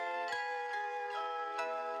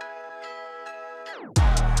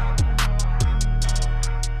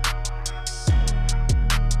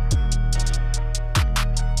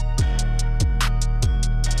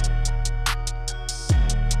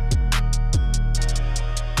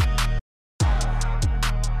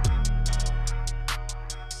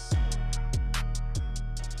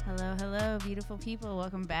beautiful people.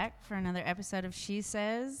 Welcome back for another episode of She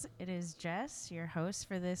Says. It is Jess, your host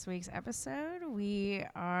for this week's episode. We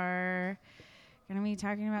are going to be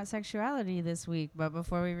talking about sexuality this week, but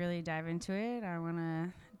before we really dive into it, I want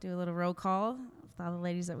to do a little roll call with all the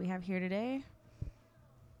ladies that we have here today.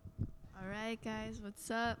 All right, guys,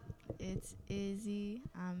 what's up? It's Izzy.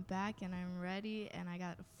 I'm back and I'm ready, and I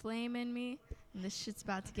got a flame in me, and this shit's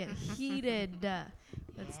about to get heated.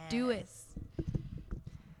 Let's do it.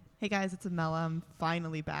 Hey guys, it's Amela. I'm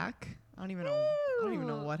finally back. I don't even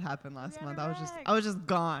know what happened last month. I was just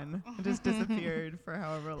gone. I just disappeared for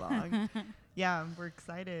however long. Yeah, we're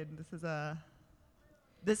excited.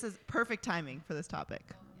 This is perfect timing for this topic.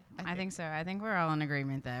 I think so. I think we're all in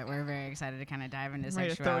agreement that we're very excited to kind of dive into ready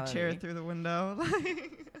sexuality. to throw a chair through the window.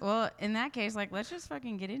 Well, in that case, let's just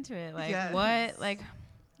fucking get into it.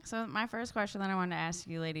 So my first question that I wanted to ask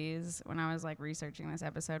you ladies when I was researching this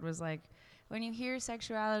episode was when you hear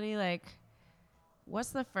sexuality, what's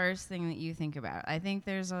the first thing that you think about? I think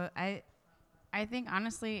I think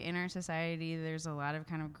honestly in our society there's a lot of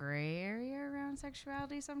kind of gray area around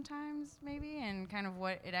sexuality sometimes maybe, and kind of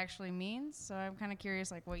what it actually means. So I'm kind of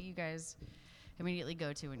curious what you guys immediately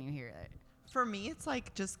go to when you hear it. For me, it's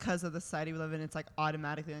just because of the society we live in, it's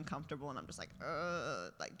automatically uncomfortable, and I'm just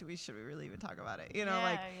should we really even talk about it?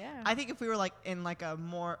 Yeah. I think if we were in a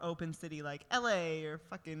more open city like LA or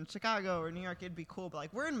fucking Chicago or New York, it'd be cool.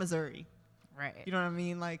 But we're in Missouri, right? You know what I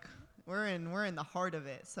mean? We're in the heart of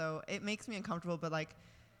it, so it makes me uncomfortable. But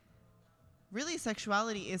really,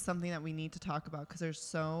 sexuality is something that we need to talk about because it's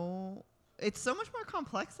so much more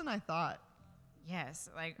complex than I thought. Yes,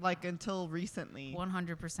 until recently.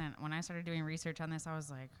 100%. When I started doing research on this, I was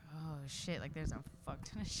like, oh shit, there's a fuck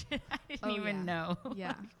ton of shit I didn't even know.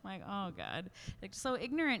 Yeah. Oh god. So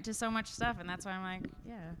ignorant to so much stuff, and that's why I'm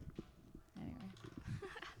yeah. Anyway.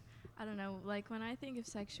 I don't know, when I think of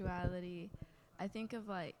sexuality, I think of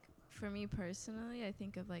for me personally, I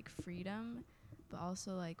think of freedom, but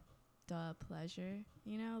also the pleasure,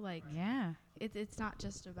 yeah. It's not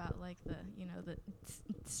just about the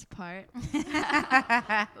part,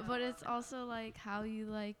 but it's also how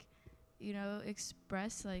you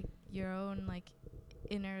express your own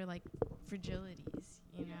inner fragilities,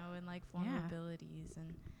 and vulnerabilities,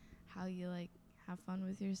 and how you have fun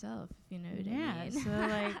with yourself, if you know what I mean. So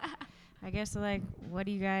I guess what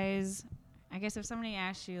do you guys, I guess if somebody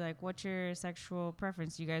asks you what's your sexual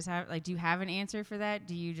preference, do you guys have do you have an answer for that?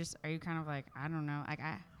 Are you kind of I don't know,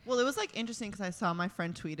 Well, it was interesting because I saw my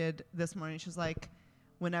friend tweeted this morning. She was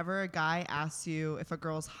whenever a guy asks you if a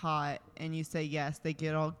girl's hot and you say yes, they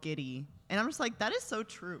get all giddy. And I'm just that is so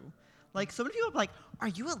true. So many people are are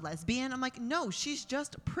you a lesbian? I'm no, she's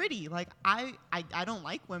just pretty. I don't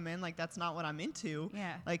like women. That's not what I'm into.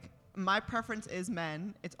 Yeah. My preference is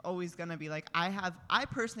men. It's always gonna be I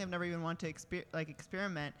personally have never even wanted to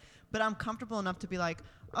experiment, but I'm comfortable enough to be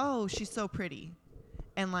oh, she's so pretty.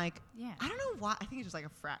 And yeah. I don't know why. I think it's just a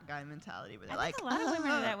frat guy mentality. But I think a lot of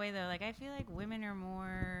women are that way though. I feel women are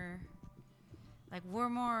more, we're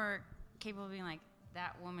more capable of being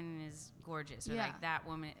that woman is gorgeous, or that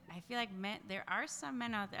woman. I feel men. There are some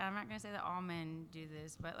men out there. I'm not gonna say that all men do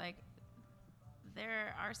this, but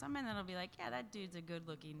there are some men that'll be yeah, that dude's a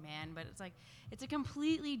good-looking man, but it's a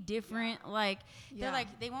completely different they're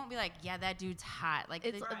they won't be yeah, that dude's hot.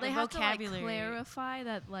 They have to clarify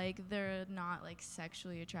that they're not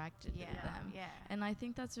sexually attracted to them. Yeah. And I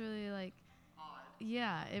think that's really odd.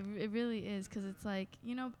 Yeah, it really is, because it's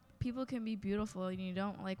people can be beautiful and you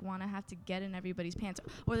don't want to have to get in everybody's pants.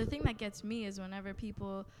 Or the thing that gets me is whenever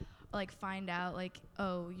people find out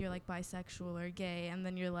oh, you're bisexual or gay, and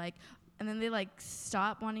then you're and then they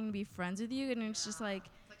stop wanting to be friends with you, and it's just I don't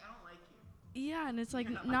like you. Yeah, and it's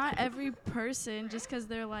not every person, just because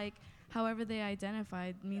they're however they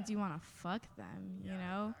identify, means you want to fuck them, you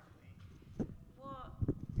know? Well,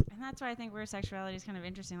 and that's why I think sexuality is kind of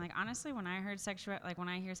interesting. Honestly, when I heard when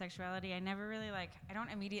I hear sexuality, I never really I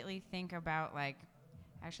don't immediately think about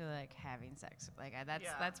actually having sex.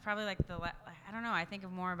 That's probably I don't know. I think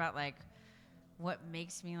of more about what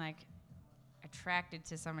makes me attracted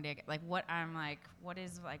to somebody, what I'm what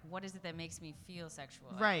is it that makes me feel sexual?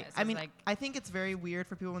 Right. I mean, I think it's very weird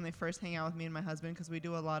for people when they first hang out with me and my husband, because we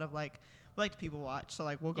do a lot of we like to people watch, so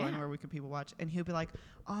we'll go anywhere we can people watch, and he'll be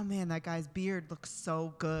oh man, that guy's beard looks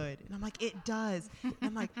so good, and I'm it does. And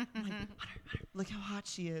I'm Hunter, look how hot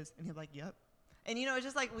she is, and he'll be yep. And it's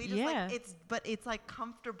just we just it's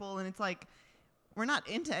comfortable, and it's we're not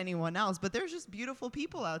into anyone else, but there's just beautiful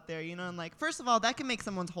people out there, and first of all, that can make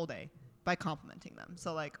someone's whole day by complimenting them.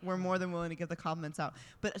 So we're more than willing to give the compliments out.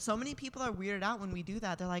 But so many people are weirded out when we do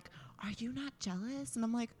that. They're are you not jealous? And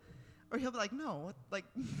I'm Or he'll be like, no, like,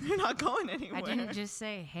 they're not going anywhere. I didn't just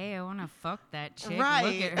say, hey, I want to fuck that chick. Right.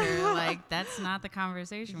 Look at her. Like, that's not the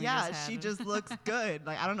conversation we just had. She just looks good.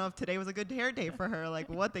 Like, I don't know if today was a good hair day for her, like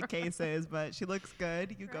what the case is, but she looks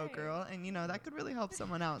good. You go, girl. And, you know, that could really help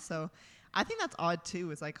someone out. So I think that's odd,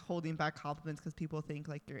 too, is like holding back compliments because people think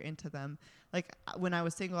like you're into them. Like, when I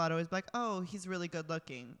was single, I'd always be like, oh, he's really good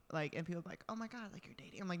looking. Like, and people be like, oh, my God, like you're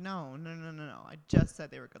dating. I'm like, no. I just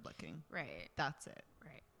said they were good looking. Right. That's it.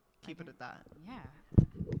 Right. Keep it at that. Yeah.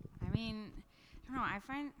 I mean, I don't know. I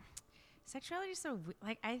find sexuality so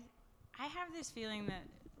like I have this feeling that,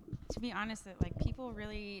 to be honest, that like people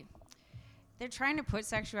really they're trying to put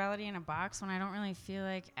sexuality in a box when I don't really feel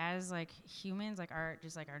like as like humans like our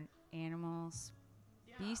animal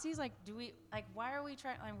species do we like why are we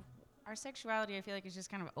trying like our sexuality I feel like is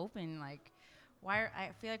just kind of open like. I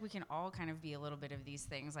feel like we can all kind of be a little bit of these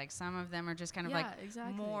things. Like some of them are just kind of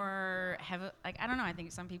more heavy. Like I don't know. I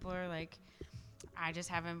think some people are like, I just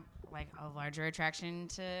have a larger attraction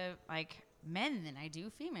to like men than I do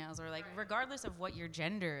females, or like regardless of what your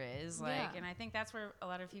gender is. Like, and I think that's where a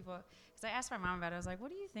lot of people. Because I asked my mom about it. I was like, what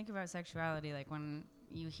do you think about sexuality? Like when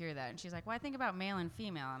you hear that, and she's like, well, I think about male and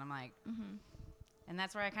female, and I'm like. Mm-hmm. And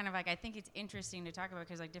that's where I kind of like, I think it's interesting to talk about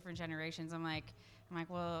because like different generations, I'm like,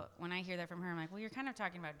 well, when I hear that from her, I'm like, well, you're kind of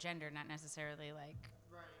talking about gender, not necessarily like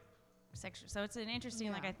sexual. So it's an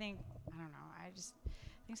interesting, like, I think, I don't know. I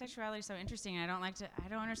think sexuality is so interesting. I don't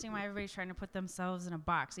understand why everybody's trying to put themselves in a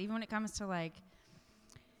box. Even when it comes to like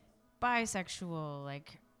bisexual,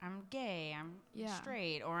 like I'm gay, I'm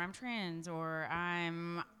straight, or I'm trans, or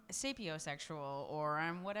I'm sapiosexual, or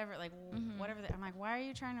I'm whatever, like whatever. I'm like, why are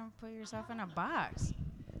you trying to put yourself in a box?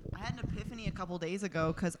 I had an epiphany a couple days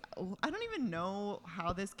ago because I don't even know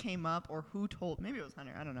how this came up or who told. Maybe it was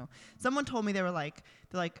Hunter. I don't know. Someone told me they're like,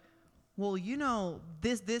 well, you know,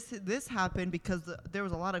 this happened because there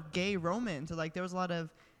was a lot of gay Romans, or like there was a lot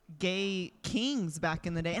of gay kings back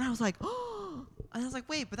in the day, and I was like, oh, and I was like,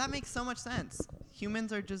 wait, but that makes so much sense.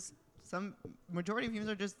 Humans are just majority of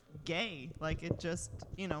humans are just gay. Like it just,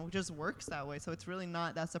 you know, just works that way. So it's really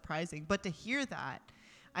not that surprising. But to hear that,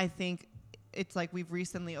 I think it's like we've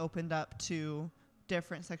recently opened up to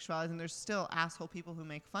different sexualities, and there's still asshole people who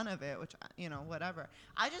make fun of it, which, you know, whatever.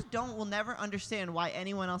 I just will never understand why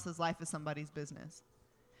anyone else's life is somebody's business.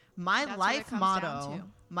 My life motto,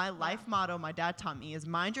 my dad taught me is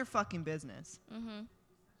mind your fucking business. Mm-hmm.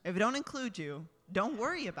 If it don't include you, don't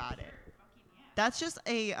worry about it. That's just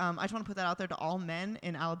I just want to put that out there to all men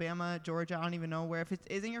in Alabama, Georgia, I don't even know where. If it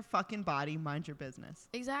isn't your fucking body, mind your business.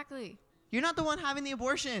 Exactly. You're not the one having the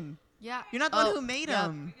abortion. Yeah. You're not the one who made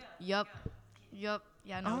him. Yep. Yeah,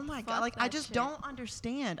 no. Oh my God. Like, I just don't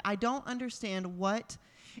understand. I don't understand what.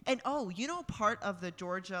 And, you know, part of the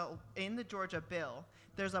Georgia bill,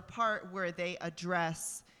 there's a part where they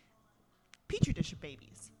address Petri dish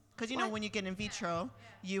babies. Because, you know, when you get in vitro,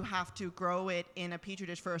 you have to grow it in a Petri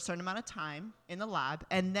dish for a certain amount of time in the lab.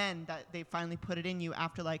 And then they finally put it in you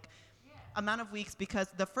after, like, amount of weeks. Because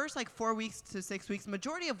the first, like, 4 weeks to 6 weeks,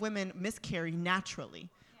 majority of women miscarry naturally.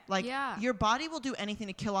 Like, your body will do anything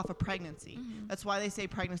to kill off a pregnancy. Mm-hmm. That's why they say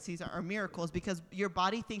pregnancies are miracles, because your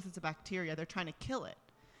body thinks it's a bacteria. They're trying to kill it.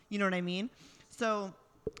 You know what I mean? So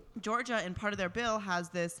Georgia, in part of their bill, has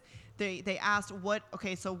this. They asked, what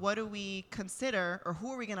do we consider, or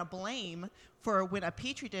who are we going to blame for when a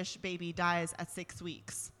Petri dish baby dies at 6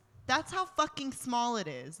 weeks? That's how fucking small it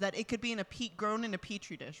is, that it could be grown in a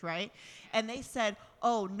Petri dish, right? And they said,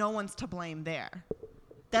 no one's to blame there.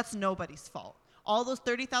 That's nobody's fault. All those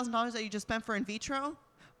 $30,000 that you just spent for in vitro,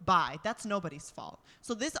 bye. That's nobody's fault.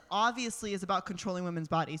 So this obviously is about controlling women's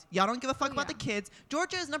bodies. Y'all don't give a fuck about the kids.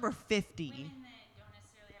 Georgia is number 50. Women that don't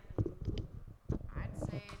necessarily have. I'd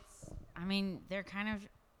say I mean, they're kind of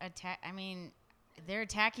they're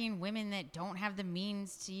attacking women that don't have the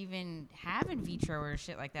means to even have in vitro or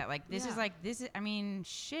shit like that. Like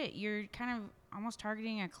shit. You're kind of almost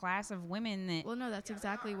targeting a class of women that. Well, no, that's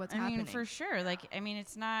exactly what's happening. I mean, for sure. Like, I mean,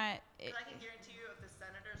 it's not. I can guarantee you, if the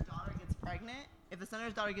senator's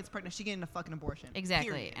daughter gets pregnant, she getting a fucking abortion.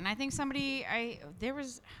 Exactly. Period. And I think I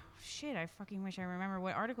fucking wish I remember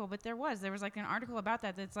what article, but there was like an article about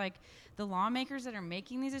that. That's like the lawmakers that are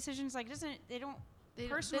making these decisions, like they don't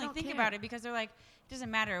personally think care about it, because they're like, it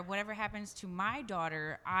doesn't matter. Whatever happens to my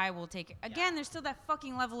daughter, I will take it. Again, there's still that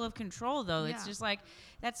fucking level of control, though. Yeah. It's just like,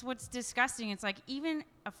 that's what's disgusting. It's like, even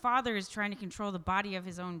a father is trying to control the body of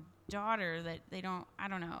his own daughter, that they don't, I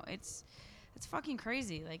don't know. It's fucking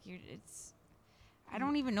crazy. Like, I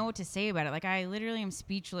don't even know what to say about it. Like, I literally am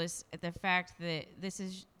speechless at the fact that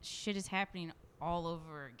shit is happening all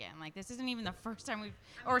over again. Like, this isn't even the first time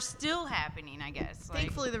or still happening, I guess.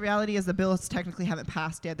 Thankfully, the reality is the bills technically haven't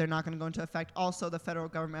passed yet. They're not going to go into effect. Also, the federal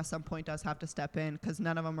government at some point does have to step in because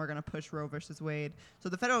none of them are going to push Roe versus Wade. So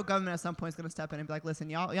the federal government at some point is going to step in and be like, listen,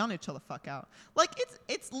 y'all need to chill the fuck out. Like,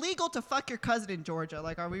 it's legal to fuck your cousin in Georgia.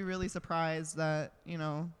 Like, are we really surprised that,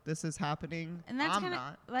 this is happening? And that's I'm kind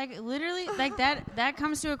not. of, like, literally, like, that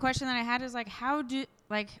comes to a question that I had is,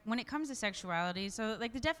 like, when it comes to sexuality, so,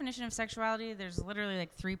 like, the definition of sexuality, there's literally,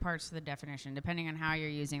 like, 3 parts to the definition, depending on how you're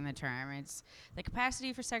using the term. It's the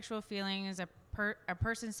capacity for sexual feelings, a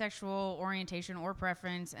person's sexual orientation or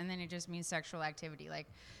preference, and then it just means sexual activity. Like,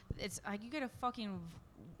 it's, like, you get a fucking...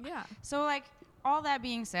 Yeah. So, like, all that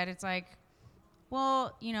being said, it's like,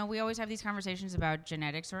 well, we always have these conversations about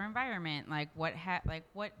genetics or environment, like, what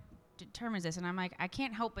determines this, and I'm like, I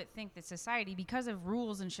can't help but think that society, because of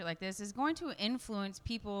rules and shit like this, is going to influence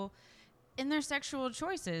people in their sexual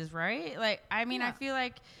choices, right? Like, I mean, I feel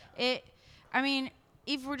like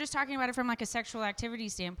if we're just talking about it from like a sexual activity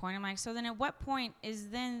standpoint, I'm like, so then at what point is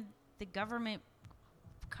then the government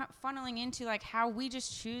funneling into like how we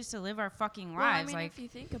just choose to live our fucking lives? Well, I mean, like, if you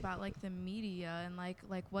think about like the media and like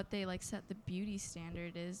what they like set the beauty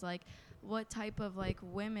standard is, like what type of like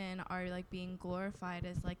women are like being glorified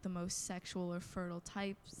as like the most sexual or fertile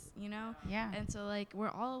types, Yeah. And so like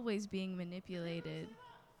we're always being manipulated.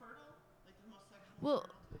 Well,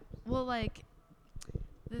 like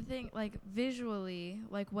the thing, like visually,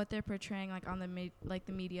 like what they're portraying, like on the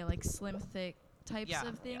the media, like slim, thick types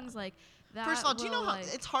of things, like that. First of all, do you know how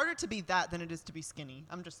it's harder to be that than it is to be skinny?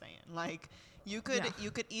 I'm just saying, like you could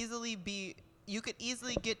easily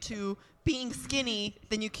get to being skinny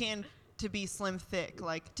than you can to be slim thick.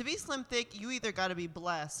 Like, to be slim thick, you either got to be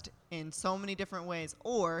blessed in so many different ways,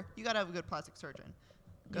 or you got to have a good plastic surgeon.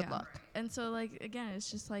 Good luck. And so, like, again,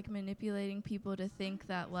 it's just like manipulating people to think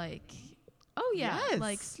that, like, oh yeah,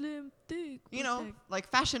 like slim thick, like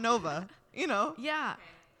Fashion Nova. Yeah,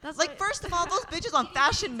 that's like, first of all, those bitches on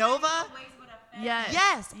Fashion Nova.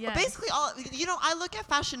 Yes. Basically, I look at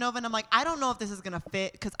Fashion Nova and I'm like, I don't know if this is gonna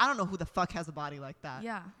fit because I don't know who the fuck has a body like that.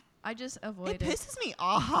 Yeah. I just avoid it. It pisses me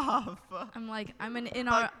off. I'm like, I'm an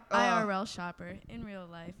IRL shopper. In real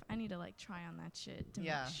life, I need to like try on that shit to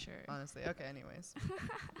make sure. Honestly. Okay, anyways.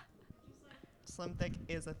 Slim thick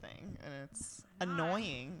is a thing, and it's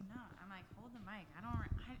annoying. No, I'm like, hold the mic.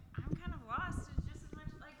 I'm kind of lost. It's just as much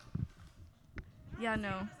like... Yeah,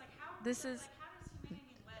 no. This is... How does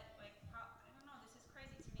humanity let, like, I don't know, this is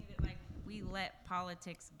crazy to me that, like, we let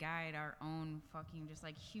politics guide our own fucking just,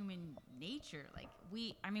 like, human nature. Like,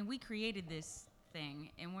 we created this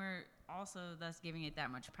thing, and we're also thus giving it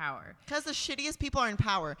that much power. Because the shittiest people are in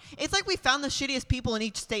power. It's like we found the shittiest people in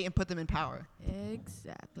each state and put them in power.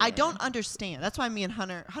 Exactly. I don't understand. That's why me and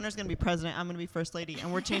Hunter's going to be president. I'm going to be first lady.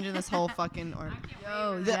 And we're changing this whole fucking...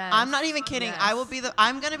 I'm not even kidding. Yes.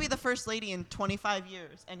 I'm going to be the first lady in 25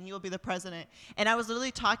 years. And he will be the president. And I was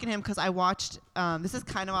literally talking to him because I watched... this is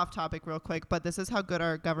kind of off topic real quick. But this is how good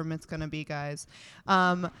our government's going to be, guys.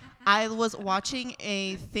 I was watching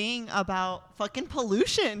a thing about fucking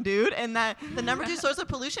pollution, dude. And that the number 2 source of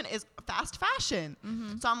pollution is fast fashion.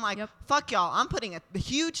 Mm-hmm. So I'm like, fuck y'all. I'm putting a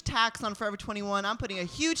huge tax on Forever 21. I'm putting a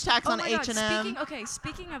huge tax on H&M.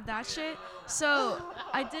 Speaking of that shit, so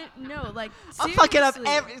I didn't know, like, I'm fucking up.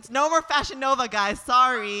 It's no more Fashion Nova, guys.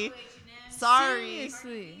 Sorry.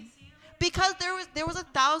 Seriously. Because there was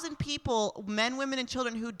 1,000 people, men, women, and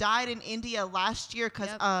children, who died in India last year because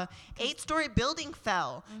 8-story building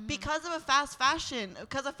fell because of fast fashion.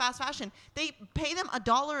 They pay them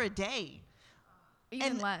 $1 a day.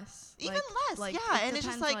 Even less. Like, yeah. And it's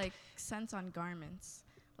just like cents on garments.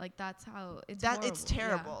 Like, that's how it's It's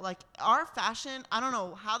terrible. Yeah. Like, our fashion, I don't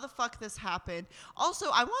know how the fuck this happened. Also,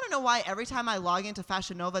 I want to know why every time I log into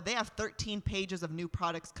Fashion Nova, they have 13 pages of new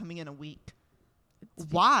products coming in a week.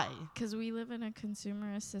 Why? Because we live in a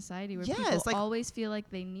consumerist society where people always feel like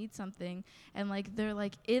they need something, and like they're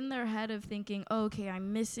like in their head of thinking, oh, okay,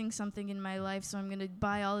 I'm missing something in my life, so I'm gonna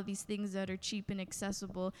buy all of these things that are cheap and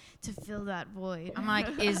accessible to fill that void. I'm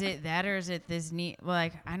like, is it that, or is it this need?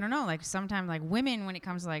 Like, I don't know. Like, sometimes like women, when it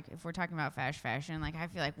comes to like, if we're talking about fast fashion, like I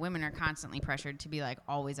feel like women are constantly pressured to be like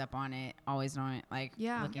always up on it, always on it, like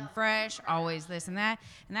looking fresh, always this and that,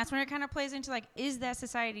 and that's when it kind of plays into like, is that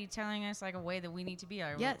society telling us like a way that we need to be?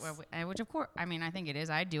 Yes. Which of course, I mean, I think it is.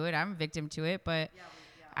 I do it. I'm a victim to it, but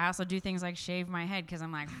I also do things like shave my head because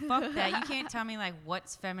I'm like, fuck that. You can't tell me like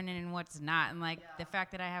what's feminine and what's not. And like the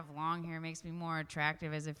fact that I have long hair makes me more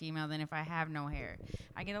attractive as a female than if I have no hair.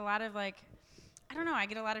 I get a lot of like, I don't know. I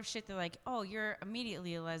get a lot of shit that like, oh, you're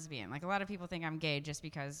immediately a lesbian. Like a lot of people think I'm gay just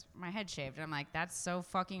because my head's shaved. And I'm like, that's so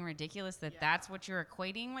fucking ridiculous that that's what you're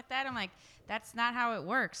equating with that. I'm like, that's not how it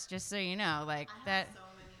works. Just so you know, like that.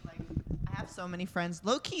 I have so many friends,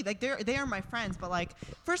 low key, like they are my friends. But like,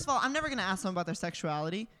 first of all, I'm never gonna ask them about their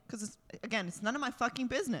sexuality because it's none of my fucking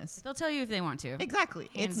business. They'll tell you if they want to. Exactly,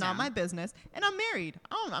 Hands it's not down. my business, and I'm married.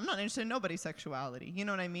 I'm not interested in nobody's sexuality. You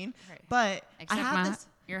know what I mean? Right. But Except I have this.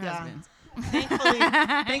 your yeah. husband's.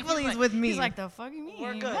 Thankfully, he's with me. He's like, the fuck you mean?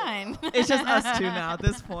 We're good. Fine. It's just us two now at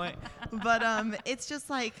this point. But it's just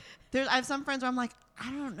like I have some friends where I'm like, I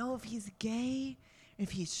don't know if he's gay,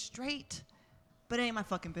 if he's straight, but it ain't my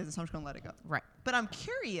fucking business. I'm just gonna let it go. Right. But I'm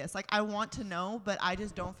curious. Like I want to know, but I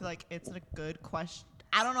just don't feel like it's a good question.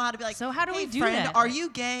 I don't know how to be like. So how do hey, we do friend, that? Are you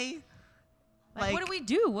gay? Like, what do we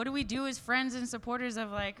do? What do we do as friends and supporters of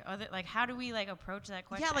like other, like how do we like approach that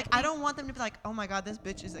question? Yeah, like I don't want them to be like, oh my god, this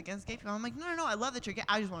bitch is against gay people. I'm like, no, I love that you're gay.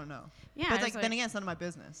 I just want to know. Yeah, but it's like then again, it's none of my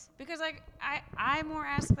business. Because like I more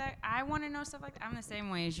ask that I want to know stuff like that. I'm the same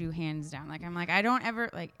way as you, hands down. Like I'm like I don't ever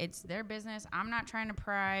like it's their business. I'm not trying to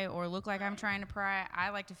pry or look like I'm trying to pry.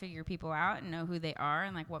 I like to figure people out and know who they are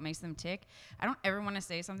and like what makes them tick. I don't ever want to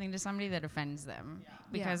say something to somebody that offends them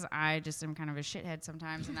because I just am kind of a shithead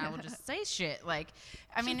sometimes and I will just say shit like.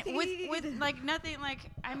 I mean, with like nothing, like,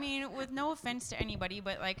 I mean, with no offense to anybody,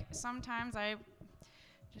 but like sometimes I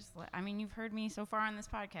just, I mean, you've heard me so far on this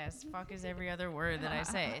podcast. Fuck is every other word that I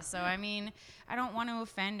say. So, I mean, I don't want to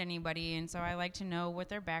offend anybody. And so I like to know what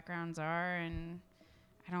their backgrounds are. And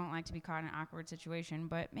I don't like to be caught in an awkward situation.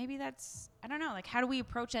 But maybe that's, I don't know, like, how do we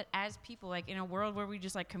approach that as people? Like, in a world where we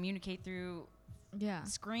just, like, communicate through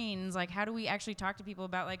screens, like, how do we actually talk to people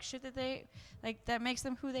about, like, shit that they, like, that makes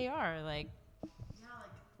them who they are? Like,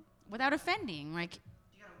 without offending, like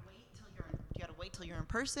you gotta wait till you're in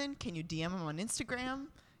person. Can you DM them on Instagram?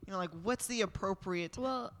 You know, like what's the appropriate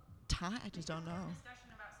time? I just don't know. Discussion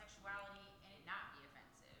about sexuality and it not be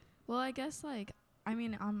offensive. Well, I guess like I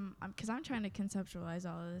mean, because I'm trying to conceptualize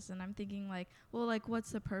all of this, and I'm thinking like, well, like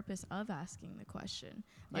what's the purpose of asking the question?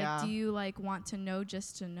 Like, do you like want to know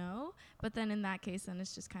just to know? But then in that case, then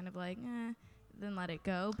it's just kind of like, then let it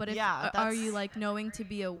go. But if are you like knowing to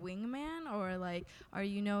be a wingman, or like are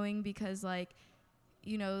you knowing because like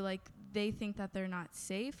you know like they think that they're not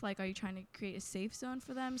safe? Like are you trying to create a safe zone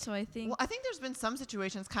for them? So I think there's been some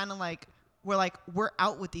situations kind of like where like we're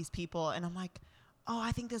out with these people and I'm like, oh,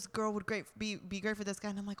 I think this girl would be great for this guy,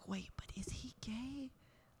 and I'm like, wait, but is he gay?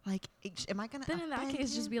 Like, am I gonna? Then in that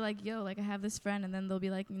case, just be like, yo, like I have this friend, and then they'll be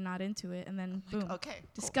like, not into it, and then boom, like, okay,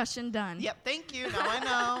 discussion done. Yep, thank you. Now I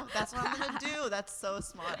know. That's what I'm gonna do. That's so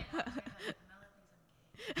smart.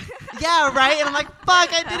 Yeah, right. And I'm like, fuck,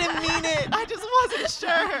 I didn't mean it. I just wasn't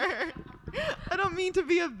sure. I don't mean to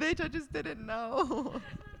be a bitch. I just didn't know.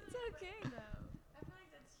 It's okay though. I feel like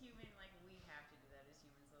that's human. Like we have to do that as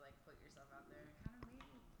humans to like put yourself out there and kind of maybe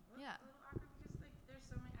look a little awkward because like there's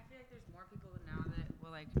so many. I feel like there's more people now that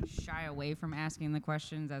will like shy away from asking the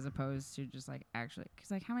questions as opposed to just like actually.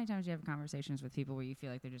 Because like how many times do you have conversations with people where you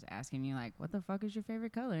feel like they're just asking you like, what the fuck is your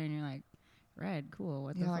favorite color? And you're like, red, cool.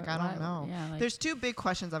 What the fuck? Like I don't know. Yeah, like there's two big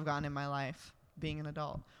questions I've gotten in my life being an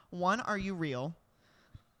adult. One, are you real?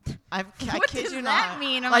 I kid you not. What does that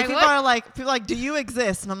mean? I'm like people what? Are like people are like, do you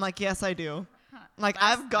exist? And I'm like, yes, I do. Like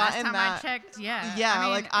I've gotten last time that. I checked, yeah. Yeah, I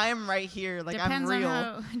mean, like I am right here. Like I'm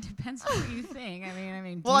real. Depends on what you think. I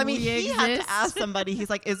mean. Well, do I mean, we he exist? had to ask somebody. He's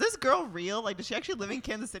like, is this girl real? Like, does she actually live in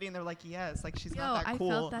Kansas City? And they're like, yes. Like she's not that cool.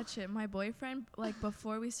 I felt that shit. My boyfriend, like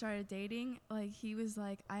before we started dating, like he was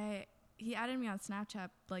like, he added me on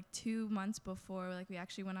Snapchat like 2 months before like we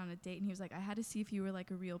actually went on a date, and he was like, I had to see if you were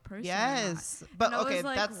like a real person. Yes, but and okay,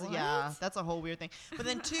 like, that's what? that's a whole weird thing. But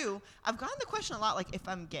then two, I've gotten the question a lot, like if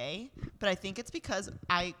I'm gay, but I think it's because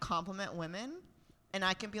I compliment women, and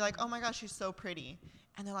I can be like, oh my gosh, she's so pretty,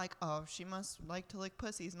 and they're like, oh, she must like to lick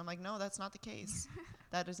pussies, and I'm like, no, that's not the case.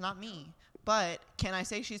 That is not me. But can I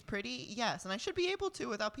say she's pretty? Yes, and I should be able to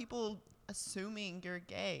without people assuming you're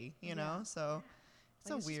gay. You know, so. Like,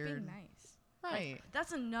 So weird. Just being nice. Right. Like,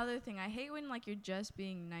 that's another thing. I hate when like you're just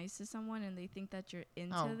being nice to someone and they think that you're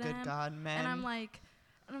into them. Oh, good God, man. And I'm like,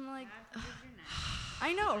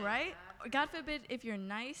 I know, right? God forbid if you're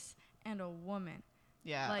nice and a woman.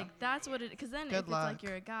 Yeah. Like that's what it. Because then Good if luck. it's like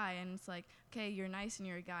you're a guy and it's like, okay, you're nice and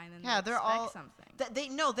you're a guy, and then Yeah, they they're expect all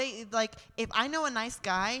something. they like if I know a nice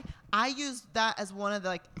guy, I use that as one of the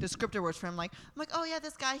like descriptor words for him. I'm like, oh yeah,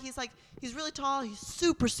 this guy, he's really tall, he's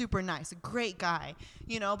super super nice, a great guy,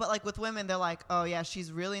 you know. But like with women, they're like, oh yeah,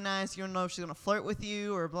 she's really nice. You don't know if she's gonna flirt with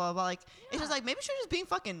you or blah blah. Like it's just like maybe she's just being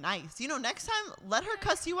fucking nice. You know, next time let her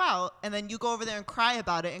cuss you out, and then you go over there and cry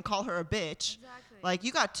about it and call her a bitch. Exactly. Like,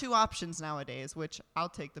 you got two options nowadays, which I'll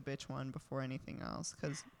take the bitch one before anything else,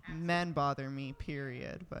 because men bother me,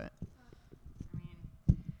 period. But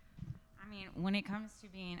I mean, when it comes to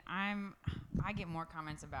being, I get more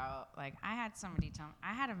comments about, like, I had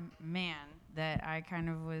a man that I kind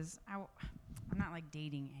of was, I'm not like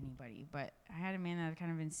dating anybody, but I had a man that I've kind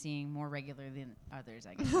of been seeing more regular than others,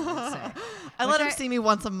 I guess I would say. I let him see me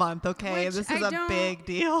once a month, okay? This is a big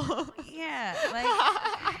deal. Yeah, like,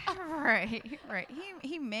 right.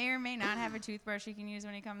 He may or may not have a toothbrush he can use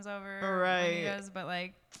when he comes over. Right. When he goes, but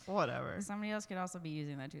like, whatever. somebody else could also be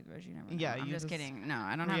using that toothbrush. You never know. Yeah, I'm you just just kidding. No,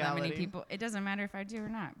 I don't have that many people. It doesn't matter if I do or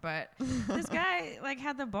not. But this guy like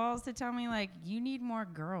had the balls to tell me like, you need more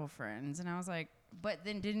girlfriends, and I was like, but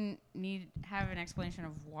then didn't have an explanation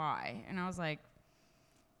of why, and I was like,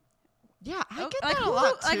 yeah, I get like, that a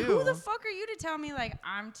lot too. Like, who the fuck are you to tell me like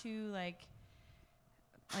I'm too like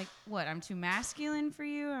what? I'm too masculine for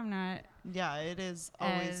you? I'm not. Yeah, it is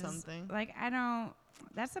always something. Like, I don't.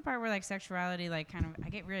 That's the part where like sexuality, like, kind of, I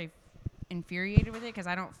get really infuriated with it because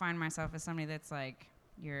I don't find myself as somebody that's like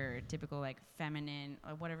your typical like feminine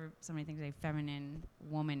or whatever somebody thinks a feminine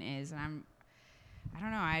woman is, and I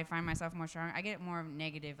don't know. I find myself more strong. I get more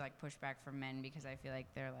negative like pushback from men because I feel like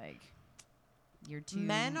they're like, you're too.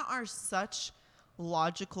 Men are such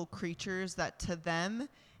logical creatures that to them,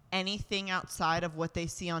 anything outside of what they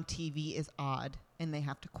see on TV is odd, and they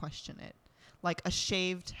have to question it. Like a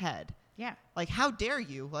shaved head. Yeah. Like, how dare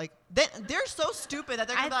you? Like, they're so stupid that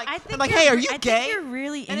they're gonna be like, I'm like, hey, are you I gay? think you're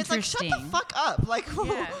really and interesting. it's like, shut the fuck up. Like,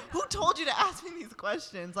 Yeah. who told you to ask me these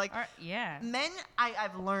questions? Like, yeah. Men,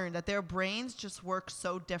 I've learned that their brains just work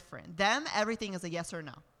so different. Them, everything is a yes or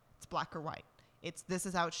no. It's black or white. This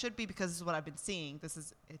is how it should be because this is what I've been seeing. This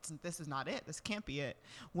is not it. This can't be it.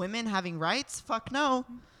 Women having rights? Fuck no.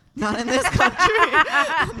 Not in this country.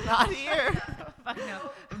 Not here. Fuck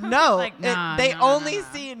no. No. Like, nah, they no, only no.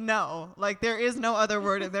 see no. Like, there is no other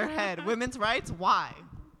word in their head. Women's rights? Why?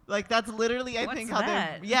 Like, that's literally, I think, how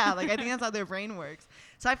I think that's how their brain works.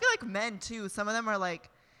 So I feel like men, too, some of them are like,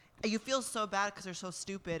 you feel so bad because they're so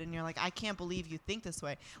stupid, and you're like, I can't believe you think this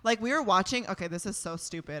way. Like, we were watching, okay, this is so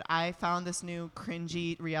stupid. I found this new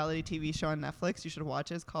cringy reality TV show on Netflix. You should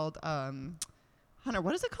watch it. It's called, Hunter,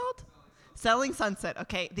 what is it called? Selling Sunset.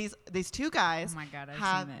 Okay, these two guys. Oh my God,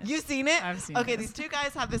 I've seen this. You seen it? I've seen Okay, this. these two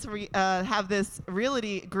guys have this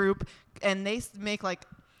realty group, and they make like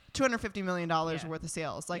 $250 million worth of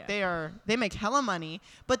sales. Like, they make hella money,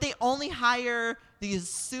 but they only hire these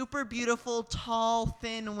super beautiful, tall,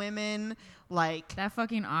 thin women. Like that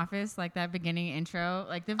fucking Office, like that beginning intro,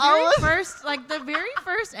 like the very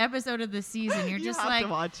first episode of the season. You're just have like,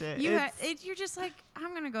 to watch it. You're just like,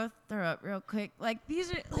 I'm gonna go throw up real quick. Like,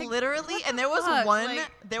 these are like, literally, and there was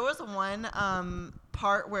one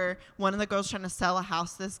part where one of the girls trying to sell a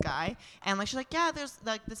house to this guy, and like she's like, yeah, there's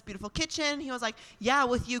like this beautiful kitchen. He was like, yeah,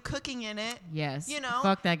 with you cooking in it. Yes. You know,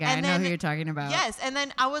 fuck that guy. And I know who you're talking about. Yes, and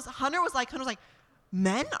then Hunter was like,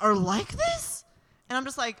 men are like this, and I'm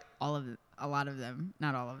just like, a lot of them,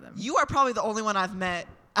 not all of them. You are probably the only one I've met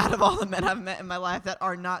out of all the men I've met in my life that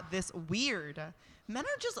are not this weird. Men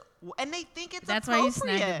are just, and they think it's That's appropriate.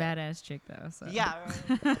 why you snagged a badass chick, though. So. Yeah.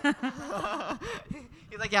 Right.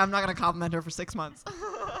 He's like, yeah, I'm not gonna compliment her for 6 months.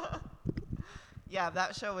 Yeah,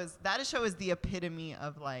 that show is the epitome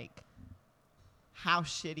of like how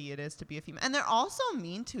shitty it is to be a female, and they're also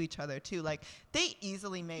mean to each other too. Like, they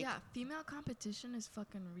easily make female competition is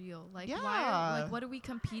fucking real. Like, what are we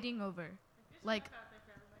competing over? Like,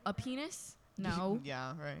 a penis? No.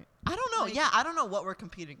 Yeah, right. I don't know. Like, I don't know what we're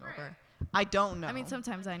competing over. I don't know. I mean,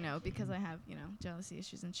 sometimes I know because I have, jealousy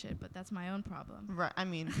issues and shit, but that's my own problem. Right. I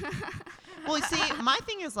mean, well, you see, my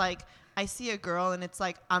thing is like, I see a girl and it's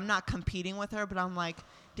like, I'm not competing with her, but I'm like,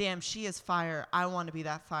 damn, she is fire. I want to be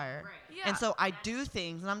that fire. Right. Yeah. And so I do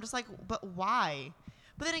things and I'm just like, but why?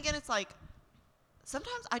 But then again, it's like,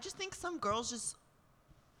 sometimes I just think some girls just,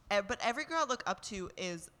 but every girl I look up to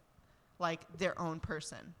is like their own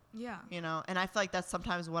person. Yeah. And I feel like that's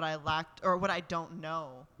sometimes what I lacked or what I don't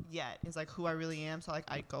know yet is like who I really am. So like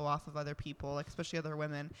I go off of other people, like especially other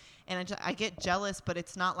women, and I get jealous, but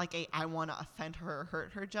it's not like I want to offend her or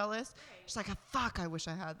hurt her jealous. Just like, fuck, I wish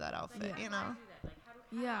I had that outfit, How do I kind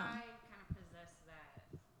of possess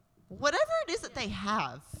that? Whatever it is that they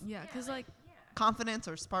have. Yeah, because like confidence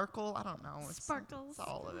or sparkle, I don't know. Sparkles. It's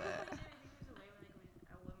all of it. There's a way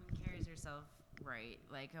when a woman carries herself right,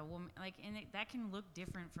 like a woman, like, and that can look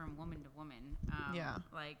different from woman to woman. I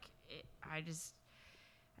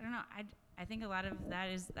don't know. I think a lot of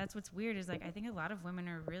that's what's weird is like I think a lot of women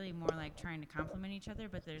are really more like trying to compliment each other,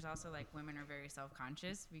 but there's also like women are very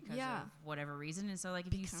self-conscious because of whatever reason, and so like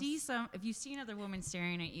if you see another woman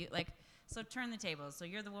staring at you, like So turn the tables. So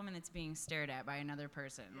you're the woman that's being stared at by another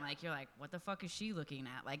person. Like, you're like, what the fuck is she looking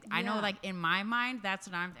at? Like, I know, like, in my mind, that's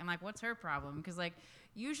what I'm like, what's her problem? Because, like,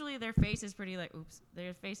 usually their face is pretty, like,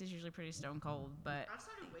 their face is usually pretty stone cold, but. I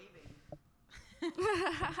started waving.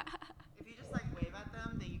 If you just, like, wave at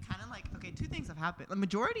them, then you kind of, like, okay, two things have happened. The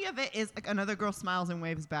majority of it is, like, another girl smiles and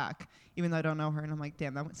waves back, even though I don't know her, and I'm like,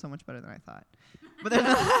 damn, that went so much better than I thought. But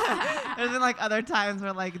there's been like other times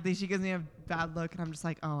where like she gives me a bad look and I'm just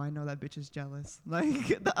like, oh, I know that bitch is jealous.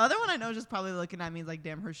 Like the other one I know is just probably looking at me and like,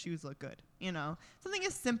 damn, her shoes look good. You know, something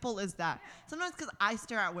as simple as that. Sometimes because I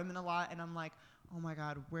stare at women a lot and I'm like, oh my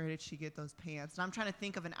God, where did she get those pants? And I'm trying to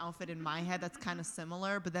think of an outfit in my head that's kind of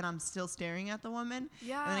similar, but then I'm still staring at the woman.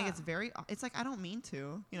 Yeah. And then it gets it's like, I don't mean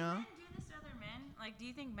to, you know? Do men do this to other men? Like, do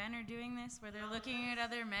you think men are doing this where they're looking at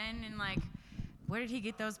other men and like, where did he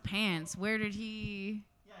get those pants? Where did he?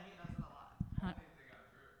 Yeah, he does it a lot.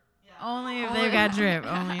 Only if they got drip.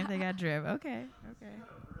 Only if they got drip. Okay.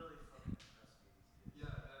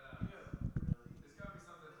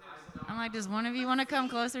 I'm like, does one of you want to come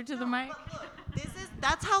closer to the mic? Look,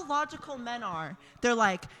 that's how logical men are. They're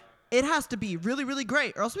like, it has to be really, really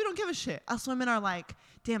great, or else we don't give a shit. Us women are like,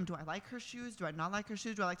 damn, do I like her shoes? Do I not like her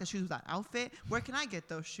shoes? Do I like the shoes with that outfit? Where can I get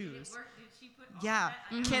those shoes? Did she put all Yeah.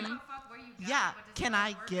 that? Can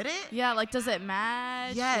I get it? Yeah, like, does it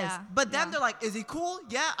match? Yes. Yeah. But then they're like, is he cool?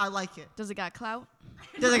 Yeah, I like it. Does it got clout?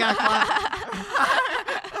 Does it got clap?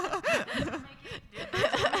 Did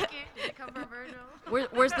it come from Virgil?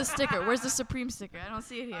 Where's the sticker? Where's the Supreme sticker? I don't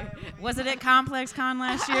see it here. Was it at Complex Con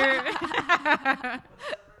last year?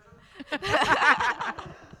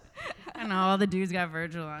 I know all the dudes got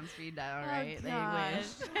Virgil on speed dial, right? Oh, They wish.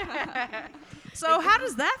 So how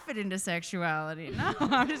does that fit into sexuality? No,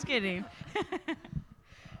 I'm just kidding.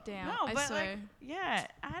 Damn, No, I but swear. like, yeah,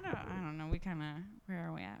 I don't know. We kind of, where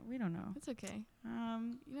are we at? We don't know. It's okay. You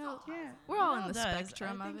know, yeah, We're all it in the does.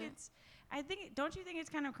 spectrum of it. Don't you think it's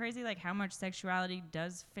kind of crazy, like how much sexuality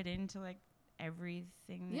does fit into like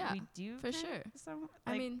everything that we do? for sure. So,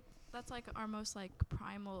 I like, mean, that's like our most like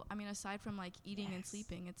primal. I mean, aside from like eating and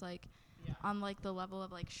sleeping, it's like on like the level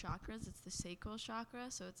of like chakras, it's the sacral chakra.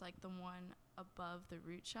 So it's like the one above the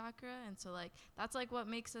root chakra, and so like that's like what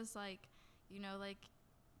makes us like, you know, like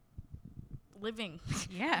living.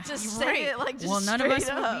 yeah, Just you're say right. it like just well, none of us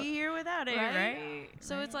straight would up. be here without it, right?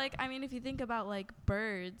 So it's like, I mean, if you think about like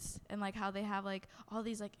birds and like how they have like all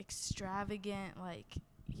these like extravagant like,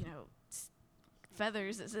 you know,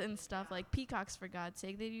 feathers and stuff, like peacocks, for God's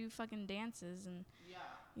sake, they do fucking dances, and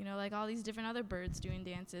you know, like all these different other birds doing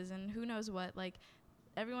dances, and who knows what. Like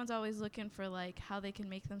everyone's always looking for like how they can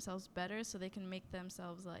make themselves better so they can make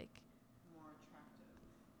themselves like More attractive.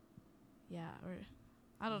 yeah, or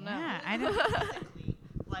I don't Yeah, know. I don't. Physically,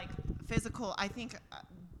 like physical, I think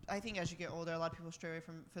as you get older, a lot of people stray away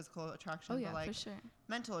from physical attraction. Oh yeah, but like for sure.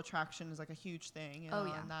 mental attraction is like a huge thing. You Oh,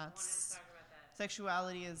 know, yeah. and that's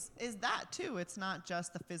sexuality is that too. It's not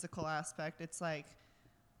just the physical aspect. It's like,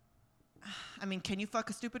 I mean, can you fuck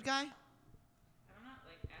a stupid guy?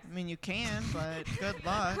 I mean, you can, but good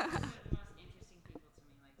luck.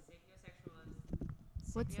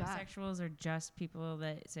 What's that? Sapiosexuals are just people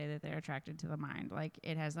that say that they're attracted to the mind. Like,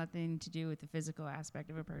 it has nothing to do with the physical aspect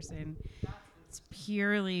of a person. It's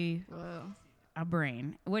purely Whoa. a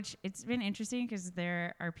brain, which it's been interesting because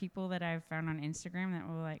there are people that I've found on Instagram that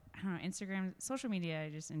will like, I don't know, Instagram, social media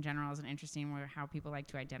just in general is an interesting where how people like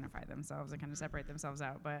to identify themselves and kind of separate themselves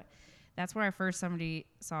out. But that's where I first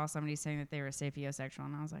saw somebody saying that they were sapiosexual,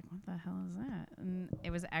 and I was like, what the hell is that? And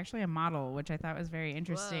it was actually a model, which I thought was very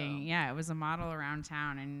interesting. Whoa. Yeah, it was a model around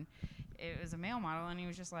town, and it was a male model, and he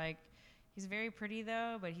was just like, he's very pretty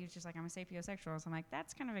though, but he was just like, I'm a sapiosexual. So I'm like,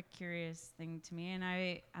 that's kind of a curious thing to me. And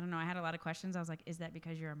I don't know, I had a lot of questions. I was like, is that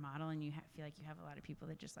because you're a model and you feel like you have a lot of people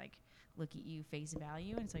that just like look at you face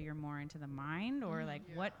value, and so you're more into the mind, or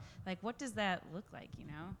what does that look like, you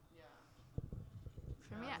know?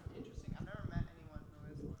 For me, Interesting. I've never met anyone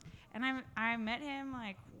who is. And I met him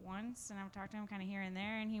like once, and I've talked to him kind of here and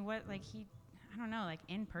there, and he was like, I don't know, like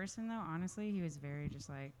in person though, honestly, he was very just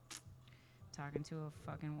like talking to a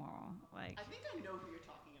fucking wall. Like, I think I know who you're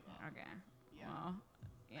talking about. okay, Yeah. well,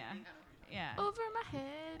 yeah, I think I know who you're yeah. over my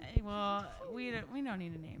head. Well, we don't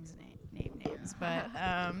need to name names, but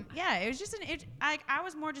yeah, it was just I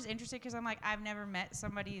was more just interested because I'm like, I've never met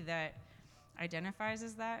somebody that identifies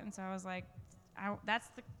as that, and so I was like, that's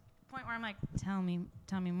the point where I'm like, tell me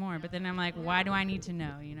more. But then I'm like, why do I need to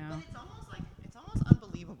know? You know? But it's almost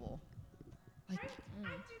unbelievable.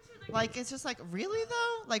 Like it's just like, really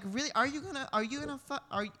though? Like really, are you gonna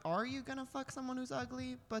fuck someone who's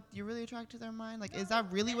ugly, but you're really attracted to their mind? Like, is that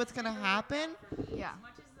really what's gonna happen? Yeah. As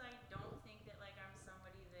much as I don't think that like I'm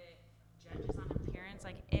somebody that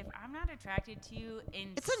like, if I'm not attracted to you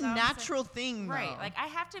it's a natural thing, right? though. Like, I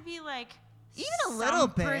have to be like even a little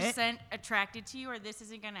bit percent attracted to you, or this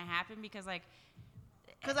isn't gonna happen because like.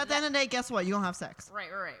 Because at the end of the day, guess what? You don't have sex. Right.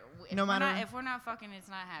 If no matter. If we're not fucking, it's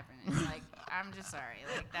not happening. Like, I'm just sorry.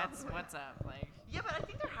 Like, that's what's up. Like. Yeah, but I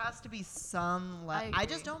think there has to be some. I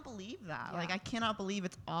just don't believe that. Yeah. Like, I cannot believe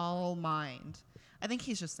it's all mind. I think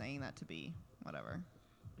he's just saying that to be whatever.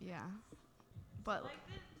 Yeah. But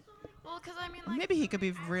well, because I mean, like, maybe he could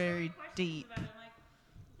be very deep.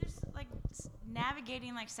 There's like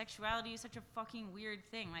navigating like sexuality is such a fucking weird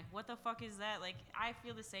thing. Like, what the fuck is that? Like, I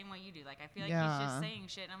feel the same way you do. Like, I feel like he's just saying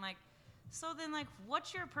shit, and I'm like, so then, like,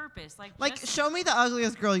 what's your purpose? Like, show me the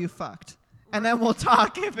ugliest girl you fucked, and then we'll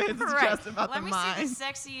talk if it's just about Let the me mind. see the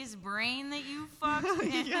sexiest brain that you fucked.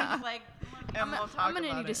 And Yeah. Like, And we'll talk I'm gonna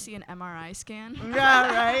about need to it. see an MRI scan.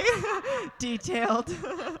 Yeah, right. Detailed.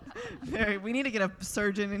 We need to get a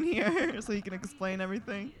surgeon in here so he can explain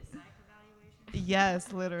everything.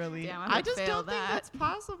 Yes, literally. Damn, I would just fail don't think that. that's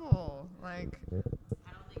possible. Like, I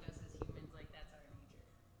don't think us as humans, like, that's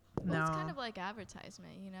our nature. no. Well, it's kind of like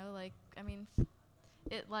advertisement, you know? Like, I mean,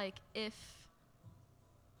 it like if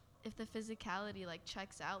the physicality like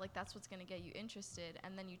checks out, like that's what's gonna get you interested,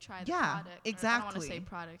 and then you try the Yeah, product. Or I don't want to say exactly.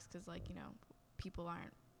 products because like people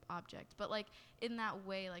aren't object, but like in that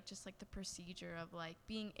way, like just like the procedure of like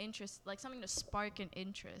being interested, like something to spark an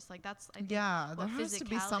interest, like that's I think Yeah, there what has to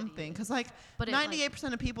be physicality something. is. Because, like, But it, like-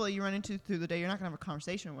 98% of people that you run into through the day, you're not going to have a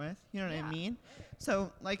conversation with. You know what I Yeah. mean?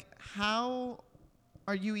 So, like, how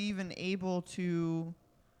are you even able to...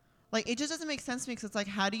 Like, it just doesn't make sense to me because it's like,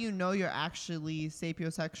 how do you know you're actually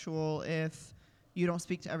sapiosexual if you don't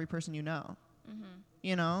speak to every person you know? Mm-hmm.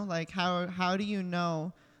 You know? Like, how do you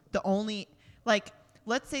know the only... Like,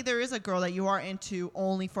 let's say there is a girl that you are into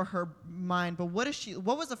only for her mind, but what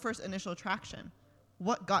was the first initial attraction?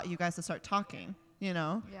 What got you guys to start talking? You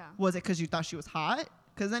know? Yeah. Was it because you thought she was hot?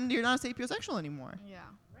 Because then you're not sapiosexual anymore. Yeah.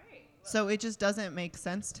 Right. So it just doesn't make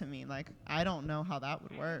sense to me. Like, I don't know how that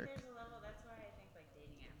would work. There's a level. That's why I think like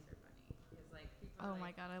dating apps are funny. Because like people. Oh like,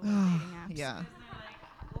 my god, I love dating apps. Yeah.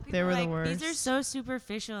 They were the These are worst. so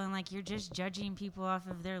superficial, and like you're just judging people off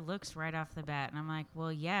of their looks right off the bat. And I'm like,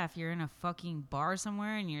 well, yeah, if you're in a fucking bar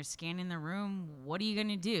somewhere and you're scanning the room, what are you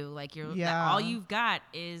gonna do? Like, Yeah. all you've got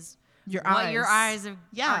is Your what your eyes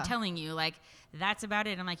Yeah. are telling you. Like, that's about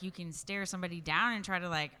it. I'm like, you can stare somebody down and try to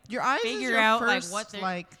like Your eyes is figure your out first, like what they're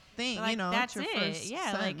like thing. like, You know, that's it's your it. first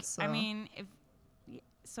Yeah, sense, like so. I mean,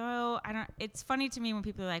 so I don't. It's funny to me when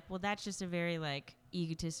people are like, "Well, that's just a very like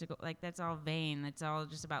egotistical. Like that's all vain. That's all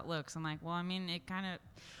just about looks." I'm like, well, I mean, it kind of.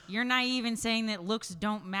 You're naive in saying that looks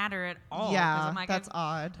don't matter at all. 'cause Yeah, I'm like, that's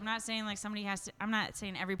odd. I'm not saying like somebody has to. I'm not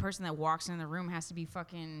saying every person that walks in the room has to be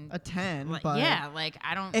fucking. A 10, like, but yeah, like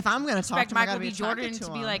I don't. if I'm gonna talk expect to him, I Michael gotta B. be Jordan attracted to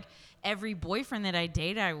to be him. like every boyfriend that I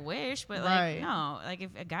date. I wish, but Right. like no, like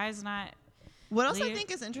if a guy's not. What else I Leah-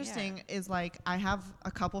 think is interesting is like I have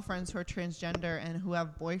a couple friends who are transgender and who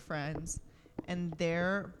have boyfriends, and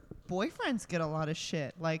their boyfriends get a lot of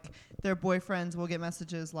shit. Like their boyfriends will get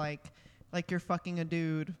messages like you're fucking a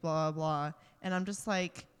dude, blah blah. And I'm just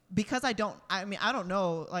like, because I don't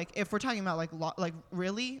know. Like if we're talking about like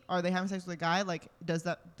really, are they having sex with a guy? Like does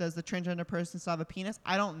the transgender person still have a penis?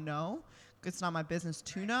 I don't know. It's not my business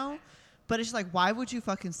to know. But it's just like, why would you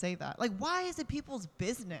fucking say that? Like, why is it people's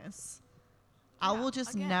business? I Yeah, will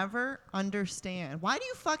just again. never understand. Why do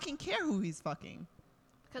you fucking care who he's fucking?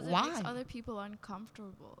 Because it Why? makes other people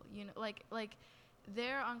uncomfortable. You know, like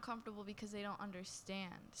they're uncomfortable because they don't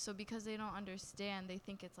understand. So because they don't understand, they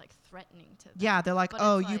think it's like threatening to them. Yeah, they're like, But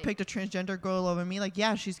oh, it's you like- picked a transgender girl over me. Like,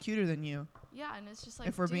 yeah, she's cuter than you. Yeah, and it's just like,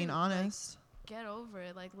 if we're being dude, honest. like, get over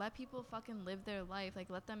it. Like, let people fucking live their life. Like,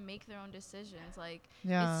 let them make their own decisions. Like,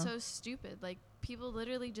 Yeah. it's so stupid. Like, people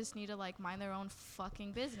literally just need to like mind their own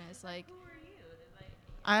fucking business. Like,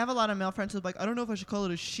 I have a lot of male friends who's like, I don't know if I should call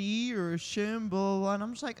it a she or a shim, blah, blah, blah. And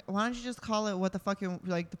I'm just like, why don't you just call it what the fucking,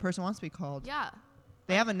 like, the person wants to be called? yeah,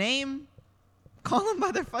 They have a name. Call them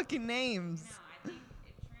by their fucking names. No, I think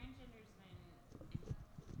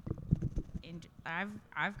transgender's been.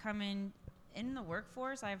 I've come in the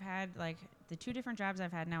workforce. I've had like the 2 different jobs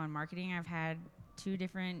I've had now in marketing. I've had 2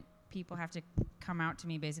 different people have to come out to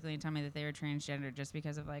me basically and tell me that they were transgender just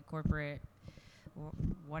because of like corporate.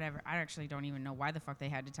 Whatever. I actually don't even know why the fuck they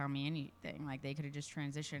had to tell me anything. Like they could have just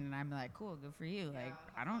transitioned, and I'm like, cool, good for you. Like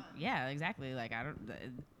I don't. Yeah, exactly. Like I don't.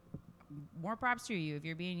 More props to you. If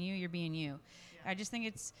you're being you, you're being you. I just think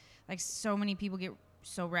it's like so many people get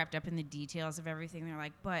so wrapped up in the details of everything. They're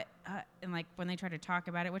like, but and like when they try to talk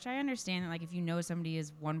about it, which I understand that like if you know somebody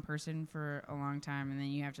is one person for a long time and then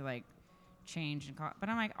you have to like change and call. But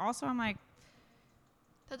I'm like,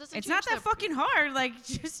 It's not that fucking hard. Like,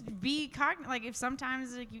 just be cognizant. Like, if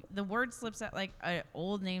sometimes like the word slips out, like an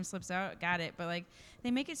old name slips out, got it. But like,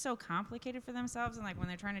 they make it so complicated for themselves, and like when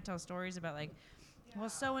they're trying to tell stories about like, well,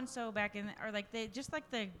 so and so back in, or like they just like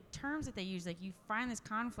the terms that they use. Like, you find this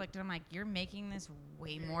conflict, and I'm like, you're making this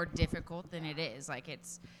way more difficult than it is. Like,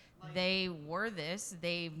 it's. They were this.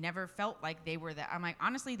 They've never felt like they were that. I'm like,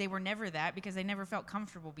 honestly, they were never that because they never felt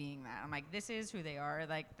comfortable being that. I'm like, this is who they are.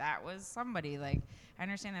 Like, that was somebody. Like, I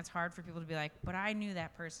understand that's hard for people to be like, but I knew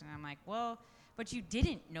that person. I'm like, well, but you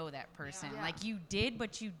didn't know that person. Yeah. Like, you did,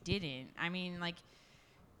 but you didn't. I mean, like.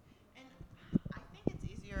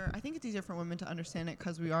 I think it's easier for women to understand it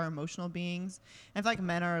because we are emotional beings. And I feel like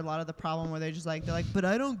men are a lot of the problem where they're like, but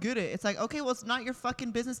I don't get it. It's like, okay, well, it's not your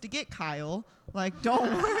fucking business to get, Kyle. Like, don't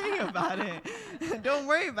worry about it. Don't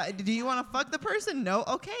worry about it. Do you want to fuck the person? No?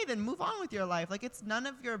 Okay, then move on with your life. Like, it's none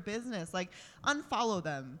of your business. Like, unfollow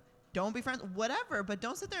them. Don't be friends, whatever. But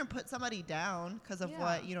don't sit there and put somebody down because of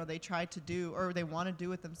what, they tried to do or they want to do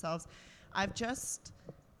with themselves. I've just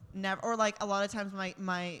never, or like a lot of times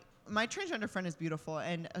my transgender friend is beautiful,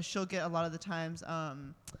 and she'll get a lot of the times,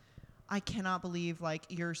 I cannot believe, like,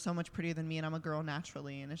 you're so much prettier than me, and I'm a girl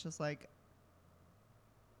naturally. And it's just like,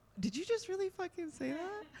 did you just really fucking say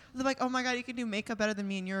that? They're like, oh, my God, you can do makeup better than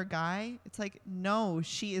me, and you're a guy? It's like, no,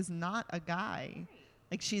 she is not a guy.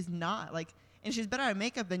 Like, she's not. Like, and she's better at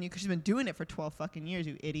makeup than you because she's been doing it for 12 fucking years,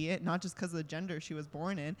 you idiot. Not just because of the gender she was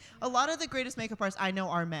born in. A lot of the greatest makeup artists I know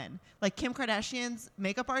are men. Like, Kim Kardashian's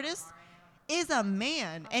makeup artist is a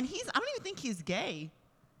man, and I don't even think he's gay.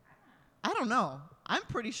 I don't know. I'm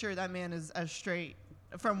pretty sure that man is as straight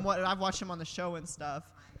from what I've watched him on the show and stuff.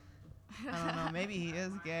 I don't know. Maybe he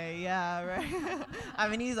is gay. Yeah, right. I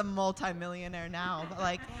mean, he's a multi-millionaire now, but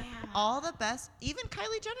like all the best, even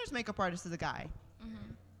Kylie Jenner's makeup artist is a guy.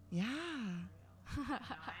 Mm-hmm. Yeah.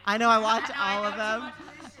 I know. I watch all of them,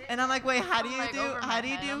 and I'm like, wait, how do you do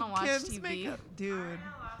Kim's makeup, dude?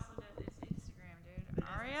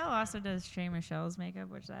 Ariel also does Shay Michelle's makeup,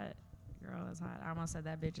 which that girl is hot. I almost said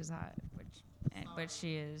that bitch is hot, but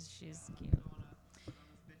she is. She's cute.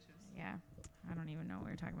 Yeah. I don't even know what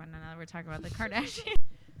we're talking about. Now we're talking about the Kardashians.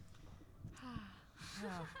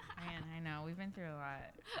 Oh, man, I know. We've been through a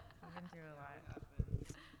lot.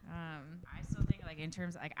 I still think, like, in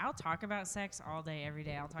terms, like, I'll talk about sex all day, every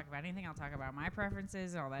day. I'll talk about anything. I'll talk about my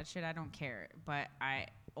preferences and all that shit. I don't care. But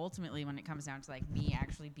ultimately, when it comes down to, like, me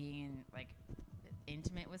actually being, like,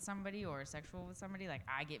 intimate with somebody or sexual with somebody, like,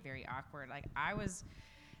 I get very awkward. Like, I was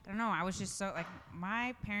just so, like,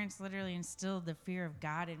 my parents literally instilled the fear of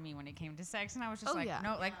God in me when it came to sex, and I was just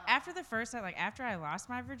no, like, after the first time, like, after I lost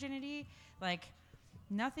my virginity, like,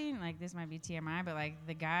 nothing, like, this might be TMI, but, like,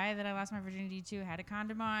 the guy that I lost my virginity to had a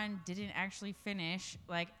condom on, didn't actually finish,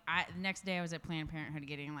 like, the next day I was at Planned Parenthood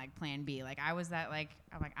getting, like, Plan B, like, I was that, like,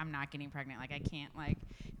 I'm not getting pregnant, like, I can't, like,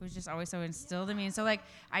 it was just always so instilled in me, and so, like,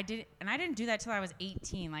 I didn't do that till I was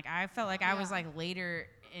 18, like, I felt like I was, like, later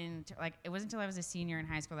like, it wasn't until I was a senior in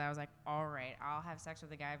high school that I was like, all right, I'll have sex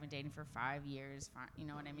with a guy I've been dating for 5 years. You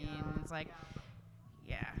know what I mean? It's like,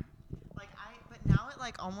 yeah. Like, but now it,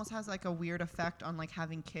 like, almost has, like, a weird effect on, like,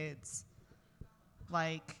 having kids.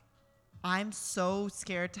 Like, I'm so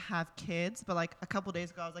scared to have kids, but, like, a couple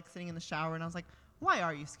days ago, I was, like, sitting in the shower, and I was like, why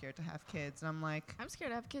are you scared to have kids? And I'm like, I'm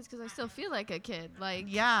scared to have kids because I still feel like a kid. Like,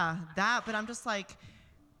 yeah, but I'm just like,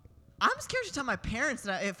 I'm scared to tell my parents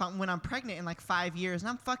that when I'm pregnant in like 5 years, and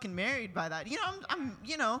I'm fucking married by that. I'm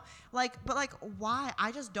but like, why?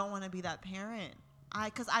 I just don't want to be that parent.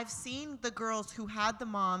 Because I've seen the girls who had the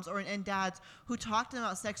moms and dads who talked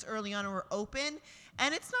about sex early on and were open,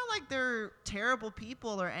 and it's not like they're terrible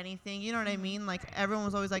people or anything. You know what I mean? Like, everyone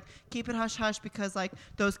was always like, keep it hush hush because like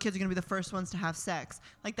those kids are gonna be the first ones to have sex.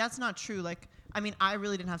 Like, that's not true. Like, I mean, I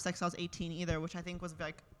really didn't have sex till I was 18 either, which I think was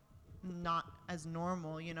like not as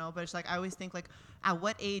normal, but it's like I always think, like, at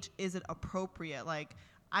what age is it appropriate? Like,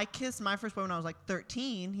 I kissed my first boy when I was like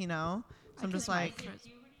 13, so I'm just like, puberty? Is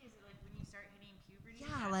it like when you start hitting puberty?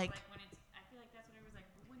 Yeah, like when it's, I feel like that's what everyone's like,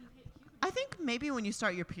 when you hit puberty. I think maybe when you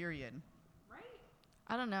start your period. Right?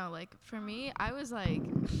 I don't know, like, for me, I was like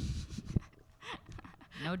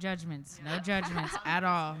no judgments at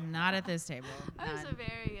all, not at this table. I was a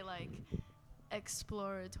very, like,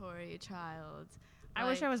 exploratory child. I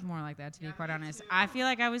wish I was more like that, to be quite honest. Too. I feel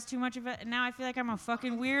like I was too much of a... Now I feel like I'm a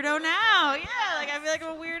fucking weirdo now. Yeah, like, I feel like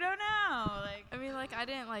I'm a weirdo now. Like, I mean, like, I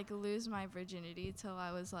didn't, like, lose my virginity till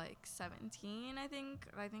I was, like, 17, I think.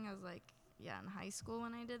 I think I was, like, in high school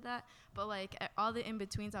when I did that. But, like, all the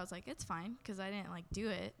in-betweens, I was like, it's fine, because I didn't, like, do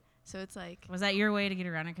it. So it's like, was that your way to get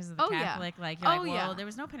around it because of the Catholic? Yeah. Like, you're like, well, there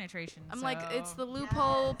was no penetration. I'm so. like, it's the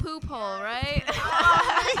loophole, poop hole, right? No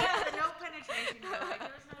penetration. Like, there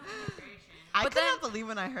was no penetration. I couldn't believe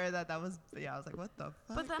when I heard that. That was, I was like, what the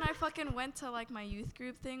fuck? But then I fucking went to like my youth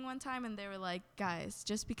group thing one time, and they were like, guys,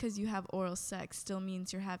 just because you have oral sex still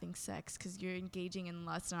means you're having sex because you're engaging in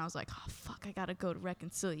lust. And I was like, oh fuck, I gotta go to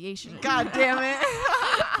reconciliation. God damn it.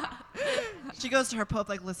 She goes to her pope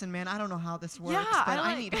like, listen, man, I don't know how this works, but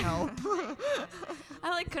I need help. I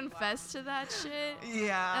like confessed to that shit.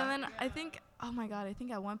 Yeah. And then I think, oh my God, I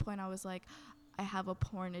think at one point I was like, I have a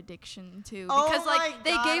porn addiction too. Oh because like my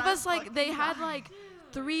they God, gave us like, they fucking had died. like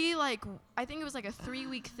 3, like, I think it was like a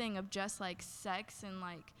 3-week thing of just like sex and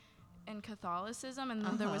like, and Catholicism. And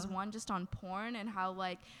then there was one just on porn and how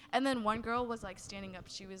like, and then one girl was like standing up.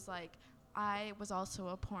 She was like, I was also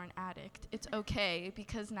a porn addict. It's okay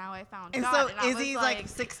because now I found and God. so And Izzy's like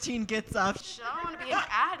 16 gets up. I don't want to be an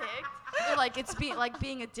addict. Or like it's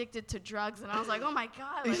being addicted to drugs. And I was like, oh my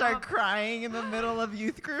God. You like, start crying in the middle of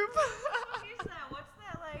youth group. What's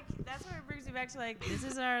that like? That's what it brings me back to like, this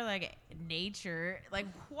is our like nature. Like,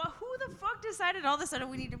 who the fuck decided all of a sudden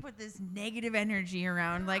we need to put this negative energy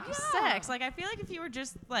around like sex? Like, I feel like if you were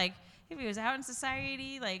just like, if it was out in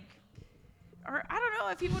society, like, or I don't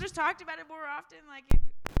know, if people just talked about it more often, like,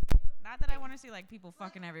 not that I want to see like people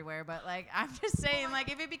fucking everywhere, but like, I'm just saying,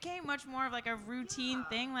 like, if it became much more of like a routine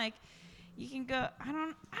thing, like, you can go, I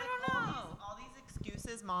don't know. All these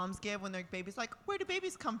excuses moms give when their baby's like, where do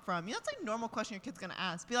babies come from? You know, that's like a normal question your kid's gonna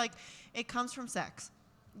ask. Be like, it comes from sex.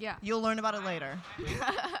 Yeah. You'll learn about it later. That's what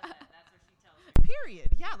she tells me. Period.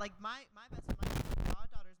 Yeah, like my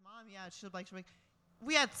goddaughter's mom, she'll be like,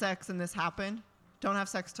 we had sex and this happened. Don't have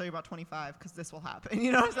sex till you're about 25 because this will happen.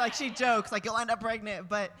 You know, it's like she jokes, like you'll end up pregnant.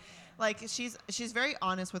 But like she's very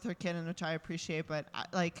honest with her kid, and which I appreciate. But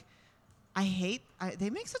I hate they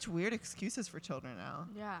make such weird excuses for children now.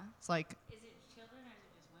 Yeah. It's like, Is it children or is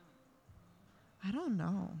it just women? I don't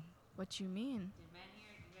know. What you mean? Did men hear?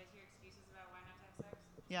 Do you guys hear excuses about why not to have sex?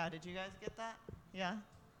 Yeah, did you guys get that? Yeah.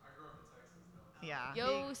 I grew up in Texas, though. Yeah.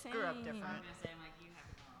 Yo, he same. grew up I'm different. gonna say like you have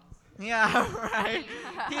morals. Yeah, right.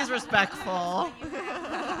 He's respectful.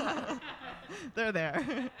 They're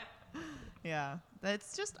there. Yeah,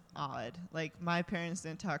 that's just odd. Like, my parents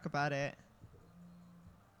didn't talk about it.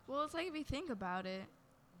 Well, it's like if you think about it,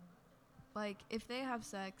 like if they have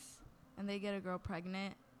sex and they get a girl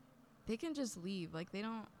pregnant, they can just leave. Like they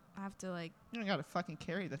don't have to like. You don't gotta fucking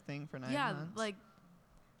carry the thing for 9 Yeah, months.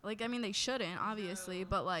 like I mean they shouldn't obviously,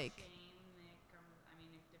 but like.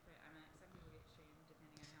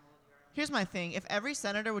 Here's my thing. If every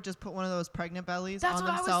senator would just put one of those pregnant bellies That's on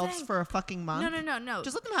what I was themselves saying. for a fucking month. No.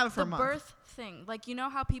 Just let them have it for the a month. birth thing, like you know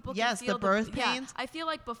how people Yes, can feel the birth yeah, pains. I feel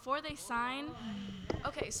like before they sign.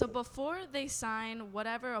 Okay, so before they sign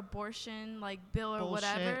whatever abortion like bill or Bullshit.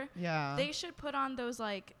 whatever, Yeah. they should put on those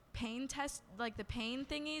like pain test, like the pain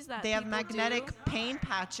thingies that They have people magnetic do. pain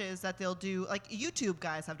patches that they'll do. Like, YouTube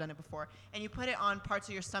guys have done it before. And you put it on parts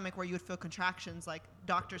of your stomach where you would feel contractions. Like,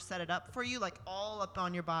 doctors set it up for you, like, all up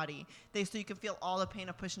on your body. So you can feel all the pain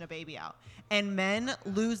of pushing a baby out. And men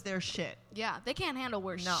lose their shit. Yeah, they can't handle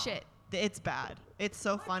worse No. shit. It's bad. It's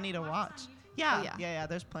so funny to watch. Oh, Yeah. yeah.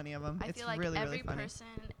 There's plenty of them. I It's feel like really, every really funny. person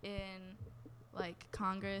in like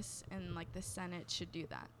Congress and like the Senate should do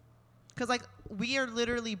that. Because, like, we are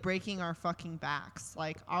literally breaking our fucking backs.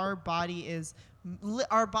 Like, our body is,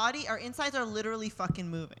 our insides are literally fucking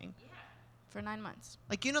moving. For 9 months.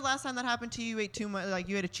 Like, you know, last time that happened to you, you ate too much, like,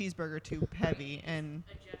 you ate a cheeseburger too heavy, and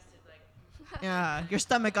Adjusted like yeah, your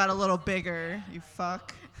stomach got a little bigger, you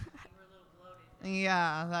fuck. you were a little bloated.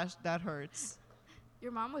 Yeah, that hurts.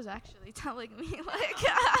 Your mom was actually telling me like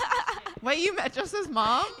Wait, you met Jess's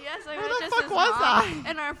mom? yes, I Where met the Jess's fuck was mom, I?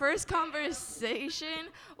 and our first conversation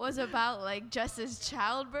was about like Jess's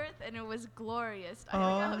childbirth, and it was glorious. I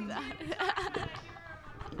love that.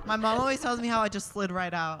 My mom always tells me how I just slid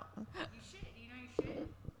right out. You shit. You know you shit.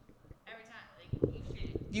 Every time, like you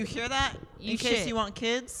shit. You hear that? You In case shit. you want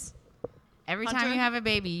kids? Every Hunter? time you have a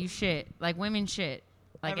baby, you shit. Like women shit.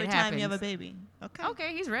 Like Every it time happens. you have a baby. Okay.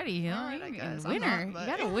 Okay, he's ready. You know, All right, I guess. I'm winner. not, but-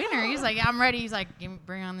 You got a winner. He's like, I'm ready. He's like,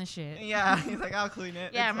 bring on the shit. Yeah, he's like, I'll clean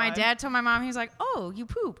it. Yeah, It's my fine. dad told my mom, he was like, oh, you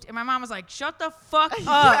pooped. And my mom was like, shut the fuck up.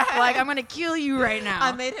 Yeah. Like, I'm going to kill you right now.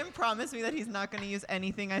 I made him promise me that he's not going to use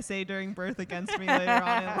anything I say during birth against me later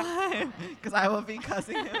on in life, because I will be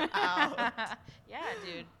cussing him out. Yeah,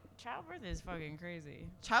 dude. Childbirth is fucking crazy.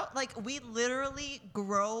 Like, we literally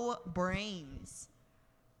grow brains.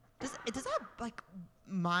 Does that, like,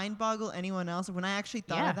 mind boggle anyone else? When I actually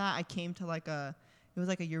thought Yeah. of that, I came to, like, a it was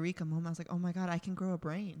like a eureka moment. I was like, oh my God, I can grow a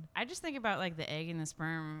brain. I just think about like the egg and the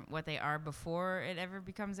sperm, what they are before it ever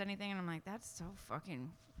becomes anything, and I'm like, that's so fucking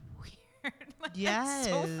weird. Like, Yes. that's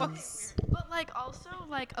so fucking weird. But like also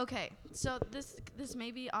like okay, so this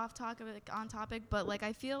may be off topic, on topic, but like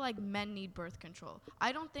I feel like men need birth control.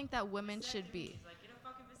 I don't think that women should be Like, get a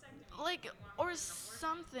fucking vasectomy. like or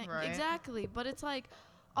something. Right. Exactly, but it's like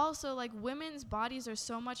also like women's bodies are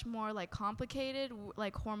so much more like complicated,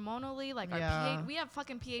 like hormonally, like Yeah. our pH, we have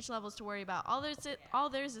fucking pH levels to worry about. All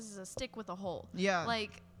there's is a stick with a hole. Yeah.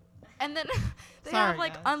 Like, and then they Sorry, have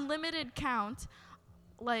like guys. unlimited count.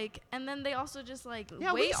 Like, and then they also just like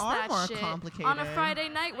Yeah, we waste are that more shit complicated. on a Friday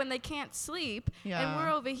night when they can't sleep, and Yeah.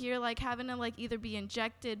 we're over here like having to like either be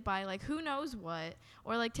injected by like who knows what,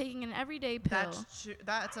 or like taking an everyday pill.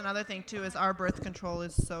 That's another thing too. Is our birth control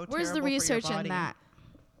is so Where's terrible the for your research in body. that?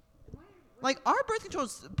 Like our birth control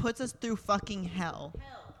puts us through fucking hell.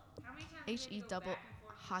 How many times HE double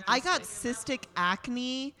hockey I got stick. cystic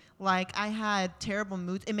acne. Like I had terrible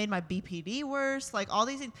moods. It made my BPD worse. Like all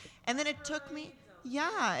these things. And then it took me.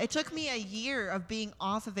 Yeah, it took me a year of being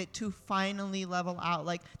off of it to finally level out.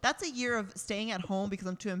 Like that's a year of staying at home because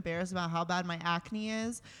I'm too embarrassed about how bad my acne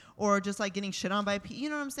is, or just like getting shit on by you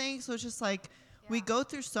know what I'm saying? So it's just like we Yeah. go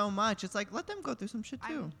through so much. It's like let them go through some shit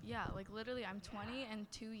too. Yeah, like literally, I'm 20, and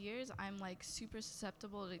 2 years, I'm like super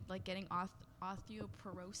susceptible to like getting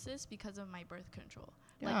osteoporosis because of my birth control.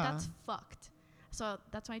 Like Yeah. that's fucked. So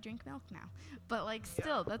that's why I drink milk now. But like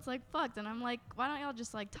still, that's like fucked. And I'm like, why don't y'all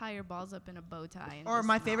just like tie your balls up in a bow tie? And Or just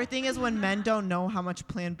my not- favorite thing is when men don't know how much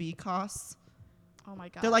Plan B costs. Oh my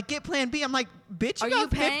god. They're like, get Plan B. I'm like, bitch, Are you you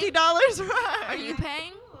got paying? $50 right. Are you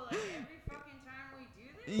paying? Like, every fucking time we do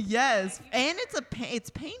this? Yes, and it's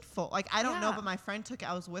painful. Like I don't know, Yeah. but my friend took it.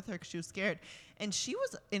 I was with her because she was scared, and she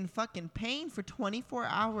was in fucking pain for 24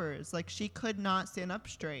 hours. Like she could not stand up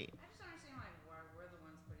straight. I just don't understand like why we're the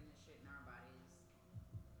ones putting this shit in our bodies.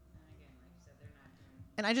 And again, like you said, they're not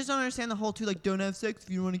doing. And I just don't understand the whole like don't have sex if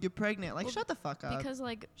you don't want to get pregnant. Like Well, shut the fuck up. Because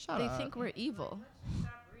like Shut they up. think we're evil. Let's just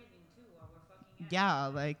stop breathing too while we're fucking. Yeah,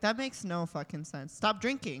 like that makes no fucking sense. Stop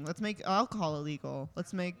drinking. Let's make alcohol illegal.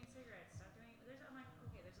 Let's make Cigarettes. Stop doing. I'm like,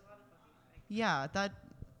 okay, there's a lot of fucking. Like, yeah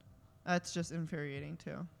that's just infuriating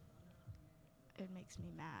too. It makes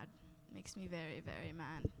me mad. Makes me very, very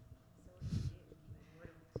mad.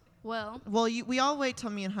 Well, Well, we all wait till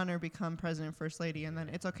me and Hunter become president and first lady, and then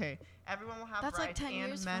it's okay. Everyone will have that's like rights 10 and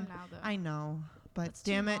years men. from now, though. I know, but That's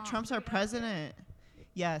too damn it, long. Trump's our president.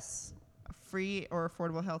 Yes, free or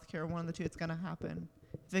affordable health care, one of the two, it's gonna happen.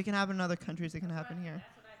 If it can happen in other countries, it can happen here.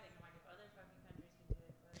 that's what I think. I'm like, if other fucking countries can do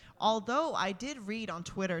it. But Although I did read on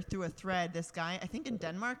Twitter through a thread, this guy, I think in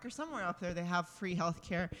Denmark or somewhere up there, they have free health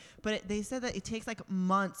care, but they said that it takes like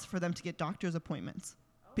months for them to get doctor's appointments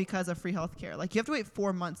because of free health care. Like you have to wait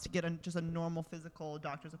 4 months to get just a normal physical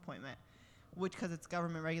doctor's appointment, which because it's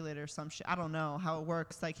government regulated or some shit. I don't know how it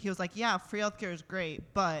works. Like he was like, yeah, free health care is great,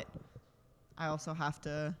 but I also have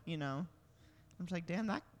to, you know. I'm just like, damn,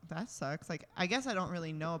 that sucks. Like I guess I don't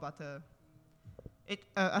really know about a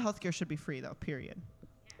healthcare should be free though. Period.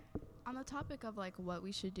 On the topic of like what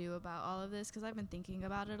we should do about all of this, because I've been thinking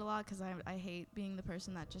about it a lot, because I hate being the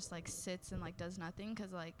person that just like sits and like does nothing,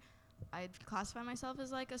 because like I classify myself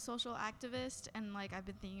as like a social activist, and like I've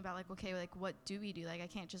been thinking about like, okay, like what do we do? Like I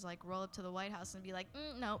can't just like roll up to the White House and be like,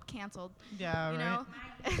 nope, canceled, Yeah, you right.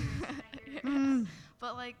 know?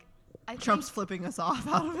 But like I Trump's think, flipping us off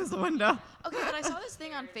out of his window. okay, but I saw this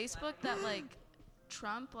thing on Facebook that like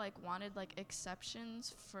Trump like wanted like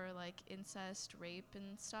exceptions for like incest, rape,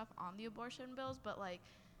 and stuff on the abortion bills, but like,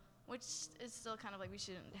 which is still kind of like we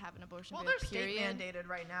shouldn't have an abortion Well, bill. they're state Period. mandated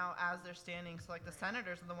right now as they're standing. So, like, the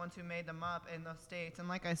senators are the ones who made them up in those states. And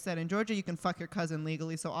like I said, in Georgia, you can fuck your cousin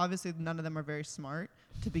legally. So, obviously, none of them are very smart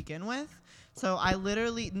to begin with. So,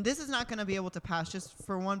 this is not going to be able to pass just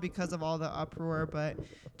for one, because of all the uproar. But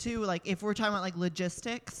two, like, if we're talking about like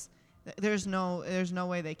logistics, there's no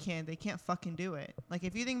way they can't fucking do it. Like,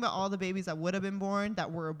 if you think about all the babies that would have been born that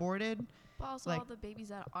were aborted, But also like- all the babies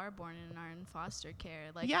that are born and are in foster care.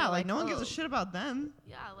 Like yeah, they're like no one gives "Oh." a shit about them.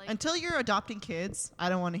 Yeah, like Until you're adopting kids, I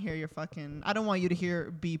don't want to hear I don't want you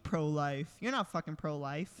to be pro-life. You're not fucking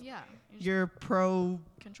pro-life. yeah, You're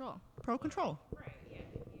pro-control. control.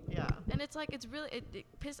 Yeah. And it's like it's really it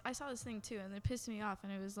pissed. I saw this thing too, and it pissed me off.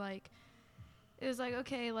 And it was like,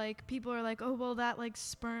 okay, like people are like, oh well, that like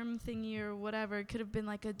sperm thingy or whatever could have been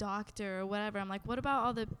like a doctor or whatever. I'm like, what about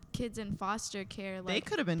all the kids in foster care? Like They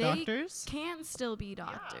could have been they doctors. can still be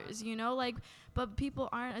doctors, you know, like, but people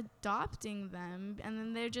aren't adopting them, and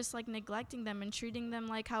then they're just like neglecting them and treating them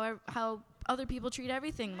like how other people treat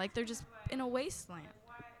everything, like they're just in a wasteland.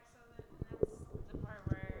 why? So that's the part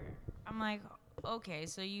where I'm like, okay,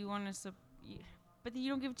 so you want to, but you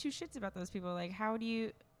don't give two shits about those people. Like, how do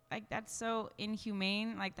you? Like, that's so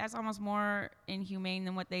inhumane. Like, that's almost more inhumane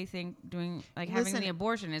than what they think doing, like, having the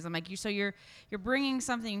abortion is. I'm like, you're bringing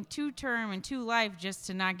something to term and to life just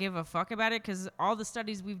to not give a fuck about it, because all the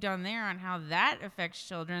studies we've done there on how that affects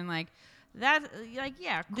children, like, that, like,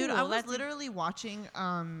 yeah, cool. Dude, I was literally watching,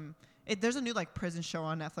 there's a new like prison show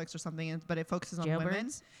on Netflix or something, but it focuses on women.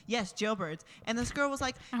 Yes, Jailbirds. And this girl was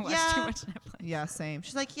like, I watch too much Netflix. Yeah, same.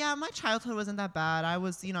 She's like, yeah, my childhood wasn't that bad. I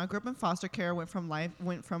was, I grew up in foster care, went from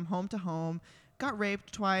home to home, got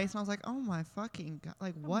raped twice. And I was like, oh my fucking God.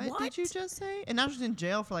 Like, what did you just say? And now she's in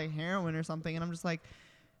jail for like heroin or something. And I'm just like,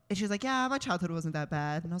 and she's like, yeah, my childhood wasn't that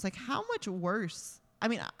bad. And I was like, how much worse? I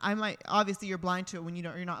mean, I might, obviously you're blind to it when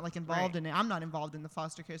you're not like involved in it. I'm not involved in the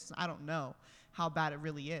foster care system. I don't know how bad it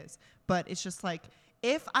really is. But it's just like,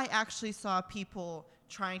 if I actually saw people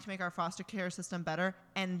trying to make our foster care system better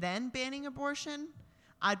and then banning abortion,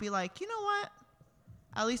 I'd be like, you know what?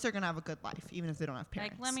 At least they're going to have a good life, even if they don't have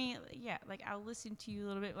parents. Like, I'll listen to you a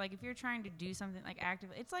little bit. Like, if you're trying to do something like active,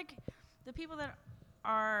 it's like the people that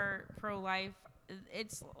are pro-life,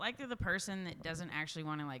 it's like they're the person that doesn't actually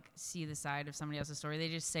want to like see the side of somebody else's story. They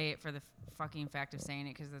just say it for the fucking fact of saying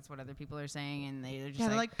it because that's what other people are saying, and they're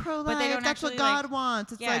just like pro-life. But they don't that's what God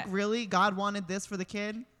wants. It's like, really, God wanted this for the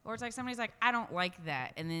kid? Or it's like somebody's like, I don't like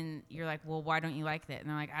that, and then you're like, well, why don't you like that? And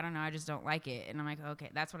they're like, I don't know, I just don't like it. And I'm like, okay,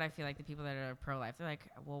 that's what I feel like the people that are pro-life. They're like,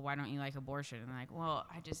 well, why don't you like abortion? And they're like, well,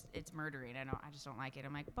 it's murdering. I just don't like it.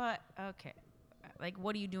 I'm like, but okay. Like,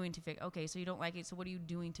 what are you doing to fix? Okay, so you don't like it. So what are you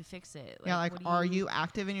doing to fix it? Like, yeah, like, are you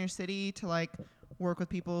active in your city to like work with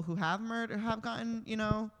people who have gotten,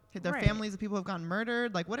 their families of people who have gotten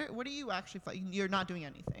murdered? Like, what are you actually? You're not doing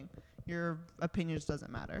anything. Your opinions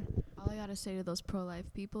doesn't matter. All I gotta say to those pro-life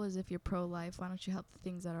people is, if you're pro-life, why don't you help the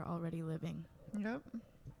things that are already living? Yep.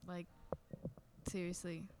 Like,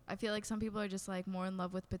 seriously, I feel like some people are just like more in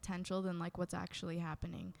love with potential than like what's actually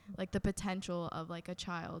happening, like the potential of like a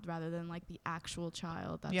child rather than like the actual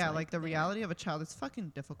child. That's like the reality of a child is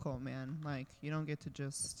fucking difficult, man. Like, you don't get to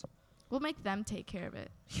just. We'll make them take care of it.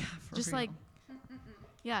 Yeah, for just real. Like,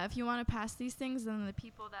 yeah, if you want to pass these things, then the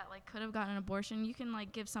people that like could have gotten an abortion, you can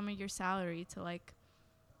like give some of your salary to like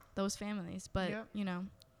those families. But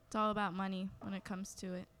it's all about money when it comes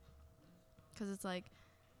to it, because it's like,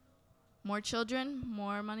 more children,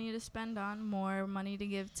 more money to spend on, more money to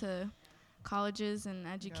give to colleges and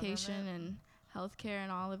education and healthcare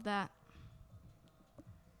and all of that.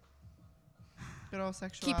 Good old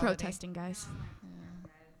sexuality. Keep protesting, guys. Yeah.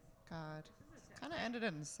 God. Kind of ended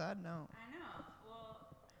it on a sad note. I know. Well,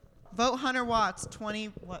 vote Hunter Watts.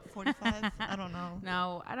 45? I don't know.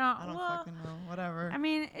 No, I don't. I don't fucking know. Whatever. I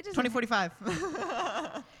mean, it just 2045.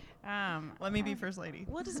 Let me be first lady.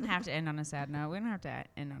 Well, it doesn't have to end on a sad note. We don't have to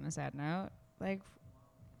end on a sad note. Like,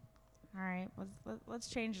 all right, let's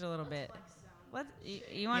change it a little bit.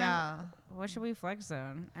 You want to? Yeah. What should we flex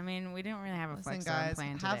zone? I mean, we didn't really have a flex zone guys,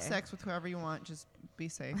 plan today. have sex with whoever you want. Just be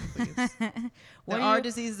safe, please. There are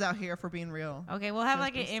diseases out here, for being real. Okay, we'll have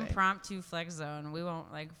like an impromptu flex zone. We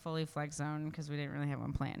won't like fully flex zone because we didn't really have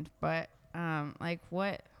one planned. But like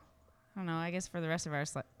what? I don't know. I guess for the rest of our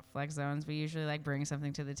flex zones, we usually like bring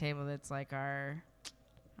something to the table that's like our,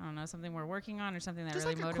 I don't know, something we're working on or something that just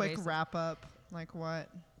really like motivates. A quick wrap up. Like what?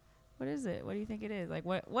 What is it? What do you think it is? Like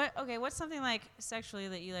what? Okay, what's something like sexually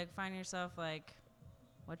that you like find yourself like,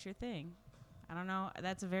 what's your thing? I don't know.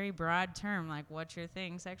 That's a very broad term. Like, what's your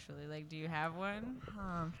thing sexually? Like, do you have one?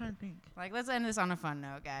 I'm trying to think. Like, let's end this on a fun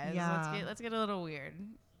note, guys. Yeah. Let's get a little weird.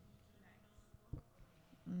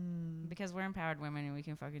 Because we're empowered women and we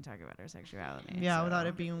can fucking talk about our sexuality. Yeah, without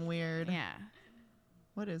it being weird. Yeah.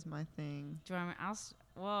 What is my thing? Do you want me?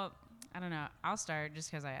 Well, I don't know. I'll start just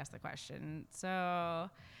because I asked the question. So,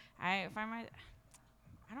 I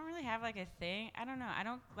don't really have like a thing. I don't know. I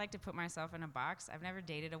don't like to put myself in a box. I've never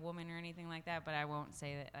dated a woman or anything like that, but I won't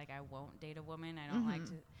say that like I won't date a woman. I don't like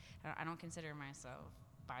to. I don't consider myself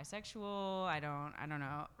bisexual. I don't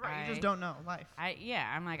know. Right. You just don't know life.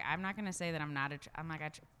 I'm like, I'm not gonna say that I'm not.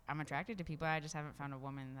 I'm attracted to people. I just haven't found a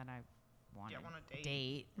woman that I want to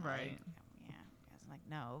date. Right. Like, like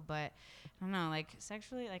no, but I don't know. Like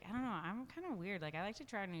sexually, like I don't know. I'm kind of weird. Like I like to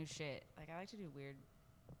try new shit. Like I like to do weird.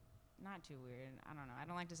 Not too weird. I don't know. I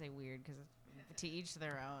don't like to say weird because to each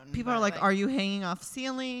their own. People are like, are you hanging off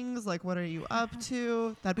ceilings? Like, what are you up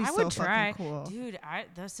to? That'd be so fucking cool. Dude,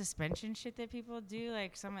 the suspension shit that people do,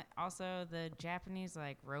 like also the Japanese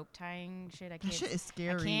like rope tying shit. That shit is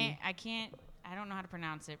scary. I don't know how to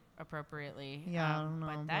pronounce it appropriately. Yeah, I don't know.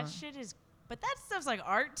 But that shit is, but that stuff's like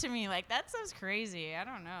art to me. Like that stuff's crazy. I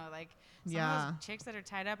don't know. Like some of those chicks that are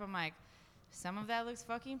tied up, I'm like, some of that looks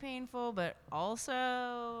fucking painful, but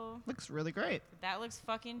also Looks really great that looks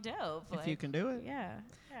fucking dope. if you can do it. Yeah.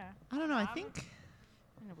 I don't know. I think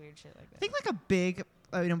Kind of weird shit like that. I think like a big,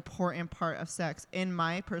 an important part of sex, in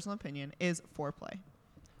my personal opinion, is foreplay.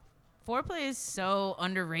 Foreplay is so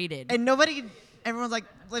underrated. And everyone's like,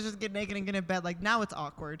 let's just get naked and get in bed. Like, now it's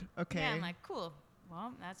awkward. Okay. Yeah, I'm like, cool.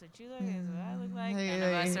 Well, that's what you look. This is what I look like. None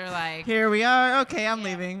of us are like, here we are. Okay, I'm Yeah.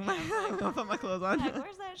 leaving. I'll put my clothes on. like,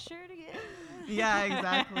 where's that shirt again? Yeah,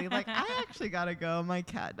 exactly. Like, I actually gotta go. My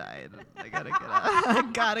cat died. I gotta get out. I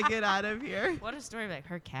gotta get out of here. What a story! Like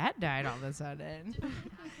her cat died all of a sudden.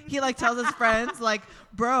 He like tells his friends, like,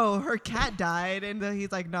 bro, her cat died, and then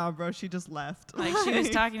he's like, nah, bro, she just left. Like she was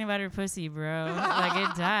talking about her pussy, bro. Like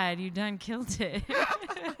it died. You done killed it.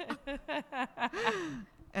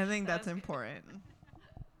 I think that's important.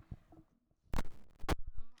 Okay.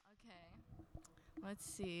 Let's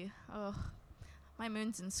see. Oh, my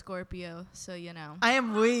moon's in Scorpio, so you know. I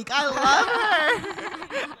am weak. I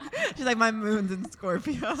love her. She's like, my moon's in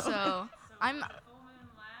Scorpio. So I'm.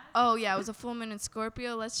 Oh yeah, it was a full moon in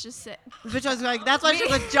Scorpio. Let's just say. Bitch was like, that's why she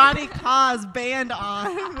has a Johnny Cause band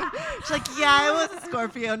on. She's like, yeah, it was a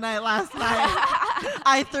Scorpio night last night.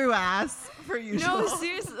 I threw ass for usual. No,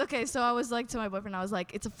 seriously. Okay, so I was like to my boyfriend, I was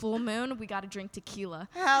like, it's a full moon. We got to drink tequila.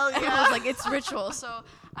 Hell And yeah. I was like, it's ritual. So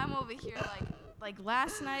I'm over here like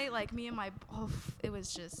last night, like me and my. It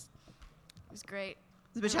was great.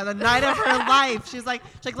 This bitch had the night of her life. She's like,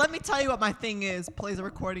 let me tell you what my thing is. Plays a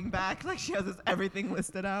recording back. Like she has everything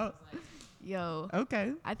listed out. Yo.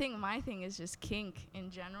 Okay. I think my thing is just kink in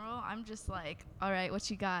general. I'm just like, all right,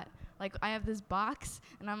 what you got? Like I have this box,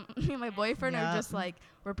 and me and my boyfriend Yeah. are just like,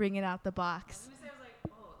 we're bringing out the box. I was like,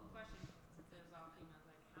 oh, question. Since it was all females,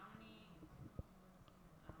 like, how many?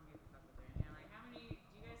 I don't give a fuck with their name. Like, how many? Do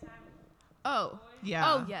you guys have? Oh.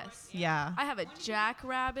 Yeah. Oh yes. Yeah. I have a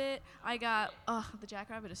jackrabbit. I got. The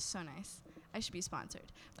jackrabbit is so nice. I should be sponsored.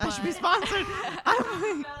 I should be But- sponsored.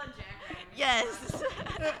 I'm like, Yes.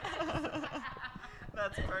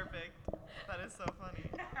 that's perfect. That is so funny.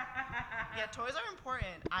 Yeah, toys are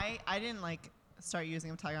important. I didn't like start using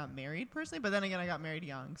them until I got married personally, but then again I got married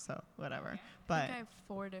young, so whatever. I But think I have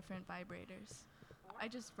 4 different vibrators. I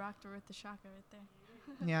just rocked her with the chakra right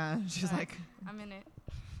there. yeah, she's But like, I'm in it.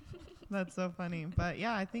 that's so funny. But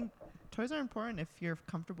yeah, I think toys are important if you're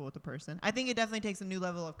comfortable with the person. I think it definitely takes a new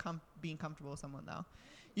level of being comfortable with someone though.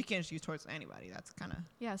 You can't just use toys with anybody. That's kind of.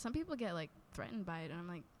 Yeah, some people get like threatened by it, and I'm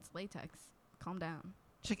like, it's latex. Calm down.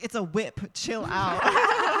 She's like, it's a whip. Chill out.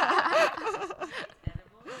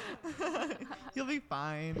 You'll be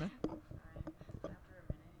fine.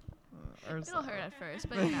 It'll hurt at first,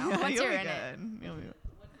 but you know, once you'll you're be in it. good. You'll be What's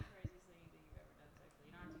the craziest thing you think you've ever done sexually?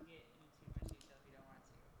 You don't have to get into too much detail if you don't want to.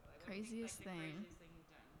 But like, Craziest the thing. craziest thing you've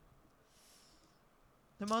done?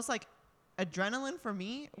 the most like adrenaline for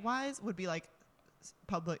me wise would be like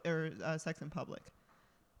public or sex in public.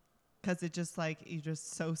 Cause it just like you're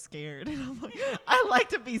just so scared. And I'm like, I like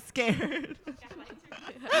to be scared. I think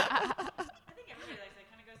everybody likes that.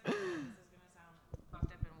 Kind of goes back to, this is going to sound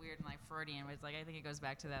fucked up and weird and like Freudian, but it's like, I think it goes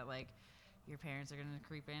back to that like, your parents are going to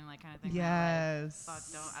creep in, like kind of thing. Yes. Like,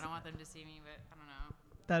 fuck, I don't want them to see me, but I don't know.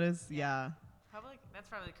 That is, yeah. Public, that's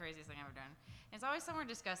probably the craziest thing I've ever done. It's always somewhere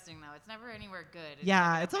disgusting though. It's never anywhere good. It's Yeah,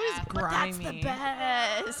 like in a it's always bath. grimy. That's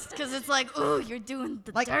the best, because it's like, ooh, you're doing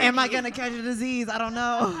the Like, dirty. am I gonna catch a disease? I don't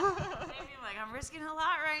know. Maybe like I'm risking a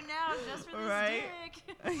lot right now just for this Right. dick.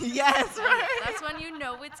 Yes, right. That's when you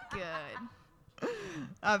know it's good.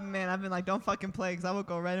 Man, I've been like, don't fucking play, 'cause I will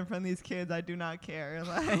go right in front of these kids. I do not care.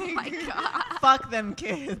 Like, Oh my god. fuck them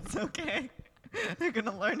kids, okay? They're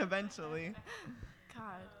gonna learn eventually.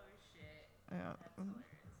 God. Yeah.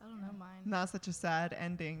 I don't know mine. Not such a sad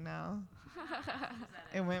ending now.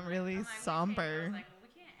 It went really I'm like, I somber. was like, well, we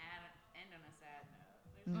can't end on a sad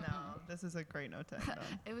note. No, this is a great note to end on.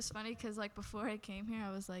 It was funny because like before I came here, I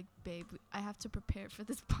was like, babe, I have to prepare for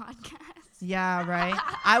this podcast. Yeah, right.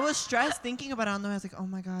 I was stressed thinking about it on the way. I was like, oh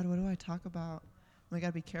my god, what do I talk about? I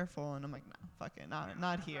gotta be careful. And I'm like, no, fuck it,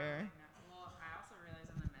 not here. Well, I also realized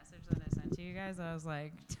on the message that I sent to you guys, I was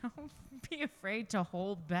like, don't be afraid to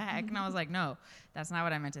hold back. And I was like, no, that's not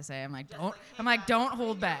what I meant to say. I'm like, don't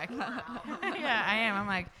hold back. Yeah, I am. I'm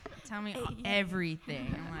like, tell me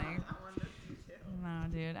everything. I'm like, no,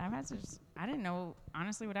 dude. I didn't know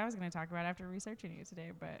honestly what I was going to talk about after researching you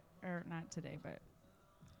today, or not today, but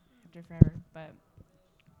after forever. But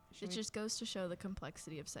It just goes to show the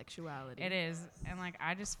complexity of sexuality. it is. And like,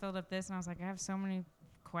 I just filled up this and I was like, I have so many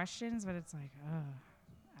questions, but it's like,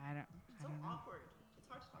 I don't know. Awkward. It's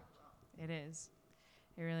hard to talk about. It is.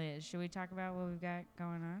 It really is. Should we talk about what we've got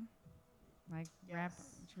going on? Like wrap?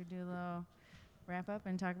 Should we do a little wrap up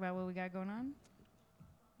and talk about what we got going on?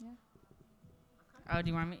 Yeah. Oh, do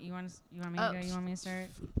you want me? You want me to go? You want me to start?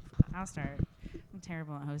 I'll start. I'm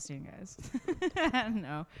terrible at hosting, guys.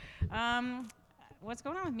 No. What's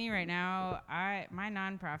going on with me right now? My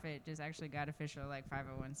nonprofit just actually got official like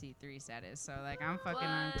 501c3 status. So like I'm fucking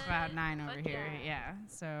on cloud 9 over here. Yeah.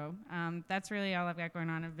 So that's really all I've got going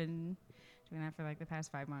on. I've been doing that for like the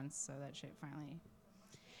past 5 months. So that shit finally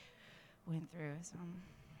went through. So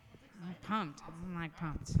I'm pumped. I'm like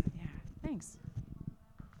pumped. Yeah. Thanks.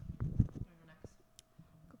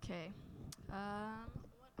 Okay. What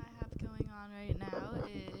I have going on right now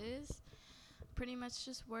is pretty much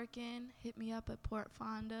just working. Hit me up at Port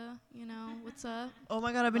Fonda. You know, what's up? Oh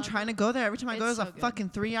my God, I've been trying to go there. Every time I go, there's so a good. fucking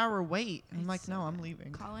 3-hour wait. I'm It's like, so no, I'm good.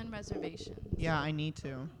 leaving. Call in reservations. Yeah, I need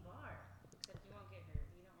to.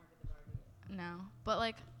 No. But,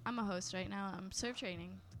 like, I'm a host right now. I'm serve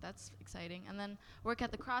training. That's exciting. And then work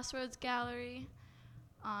at the Crossroads Gallery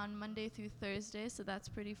on Monday through Thursday. So that's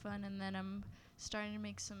pretty fun. And then I'm starting to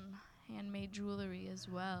make some handmade jewelry as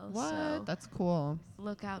well. What? So That's cool.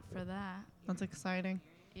 look out for that. That's exciting.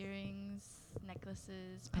 Earrings,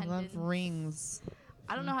 necklaces, I pendants. love rings.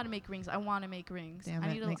 I don't know how to make rings. I want to make rings. Damn I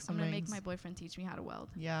it, need to. make some I'm gonna make rings. my boyfriend teach me how to weld.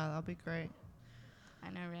 Yeah, that'll be great. I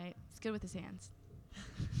know, right? He's good with his hands.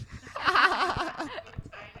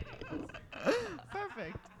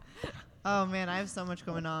 Perfect. Oh man, I have so much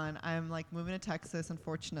going on. I'm like moving to Texas,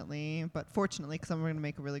 unfortunately, but fortunately, because I'm going to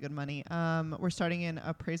make really good money. We're starting an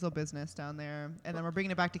appraisal business down there, and then we're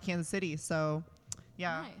bringing it back to Kansas City. So,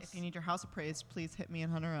 yeah, Nice. if you need your house appraised, please hit me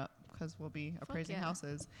and Hunter up because we'll be appraising yeah.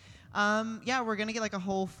 houses. Yeah, we're gonna get like a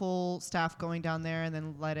whole full staff going down there, and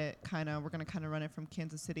then we're gonna kind of run it from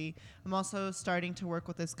Kansas City. I'm also starting to work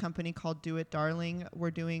with this company called Do It Darling. We're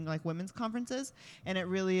doing like women's conferences, and it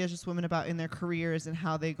really is just women about in their careers and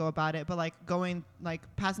how they go about it, but like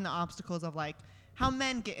passing the obstacles of like how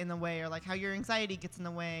men get in the way, or like how your anxiety gets in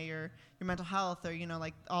the way, or your mental health, or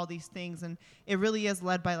like all these things. And it really is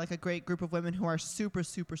led by like a great group of women who are super,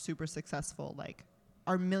 super, super successful, like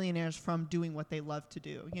are millionaires from doing what they love to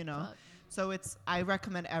do, Fuck. So I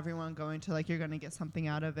recommend everyone going to, like, you're going to get something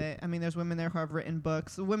out of it. I mean, there's women there who have written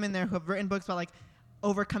books, about like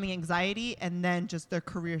overcoming anxiety and then just their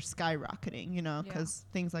career skyrocketing, because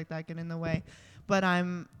things like that get in the way. But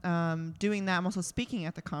I'm doing that. I'm also speaking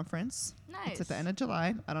at the conference. Nice. It's at the end of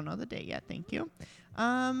July. I don't know the date yet. Thank you.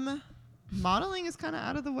 Modeling is kind of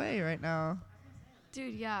out of the way right now.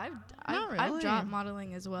 Dude, yeah, Not I've really. dropped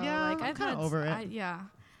modeling as well. Yeah, like I'm I've kinda had over it. yeah.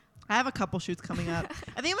 I have a couple shoots coming up.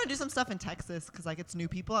 I think I'm going to do some stuff in Texas because, like, it's new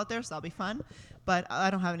people out there, so that'll be fun. But I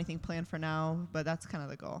don't have anything planned for now, but that's kind of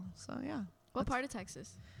the goal. So, yeah. What part of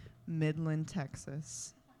Texas? Midland,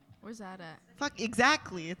 Texas. Where's that at? Fuck,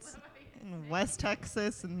 exactly. It's in West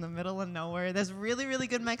Texas, in the middle of nowhere. There's really, really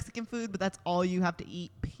good Mexican food, but that's all you have to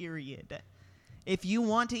eat, period. If you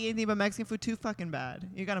want to eat anything but Mexican food, too fucking bad.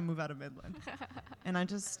 You got to move out of Midland. And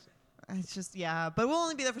it's just, yeah. But we'll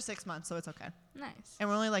only be there for 6 months, so it's okay. Nice. And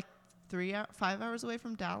we're only like 5 hours away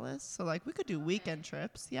from Dallas, so like we could do weekend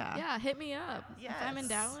trips. Yeah. Hit me up. If I'm in Yes.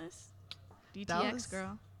 Dallas, DTX Dallas?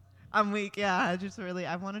 girl. I'm weak. Yeah,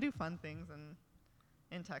 I want to do fun things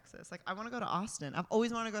in Texas. Like I want to go to Austin. I've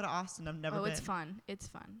always wanted to go to Austin. I've never been. It's fun. It's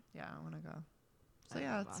fun. Yeah, I want to go. So I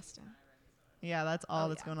yeah, love Boston. that's all Oh,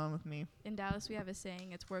 that's yeah. going on with me. In Dallas, we have a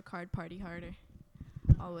saying: "It's work hard, party harder."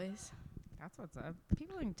 Always. That's what's up.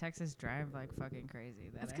 People in Texas drive like fucking crazy.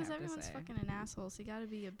 That's because everyone's fucking an asshole. So you got to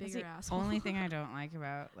be a That's bigger the asshole. only thing I don't like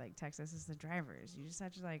about like Texas is the drivers. You just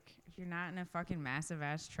have to like, if you're not in a fucking massive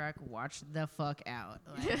ass truck, watch the fuck out.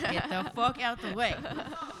 Like, get the fuck out the way.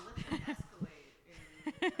 Oh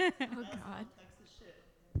God.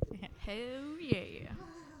 Hell yeah.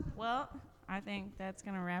 Well, I think that's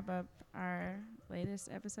gonna wrap up our latest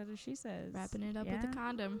episode of She Says. Wrapping it up Yeah? with a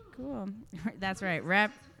condom. Cool. That's right.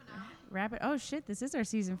 Wrap it. Oh shit! This is our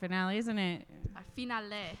season finale, isn't it? A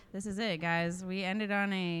finale. This is it, guys. We ended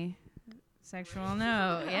on a sexual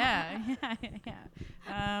note. Yeah.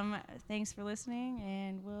 Thanks for listening,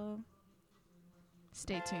 and we'll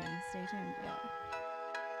Stay tuned. stay tuned.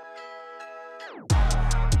 Yeah.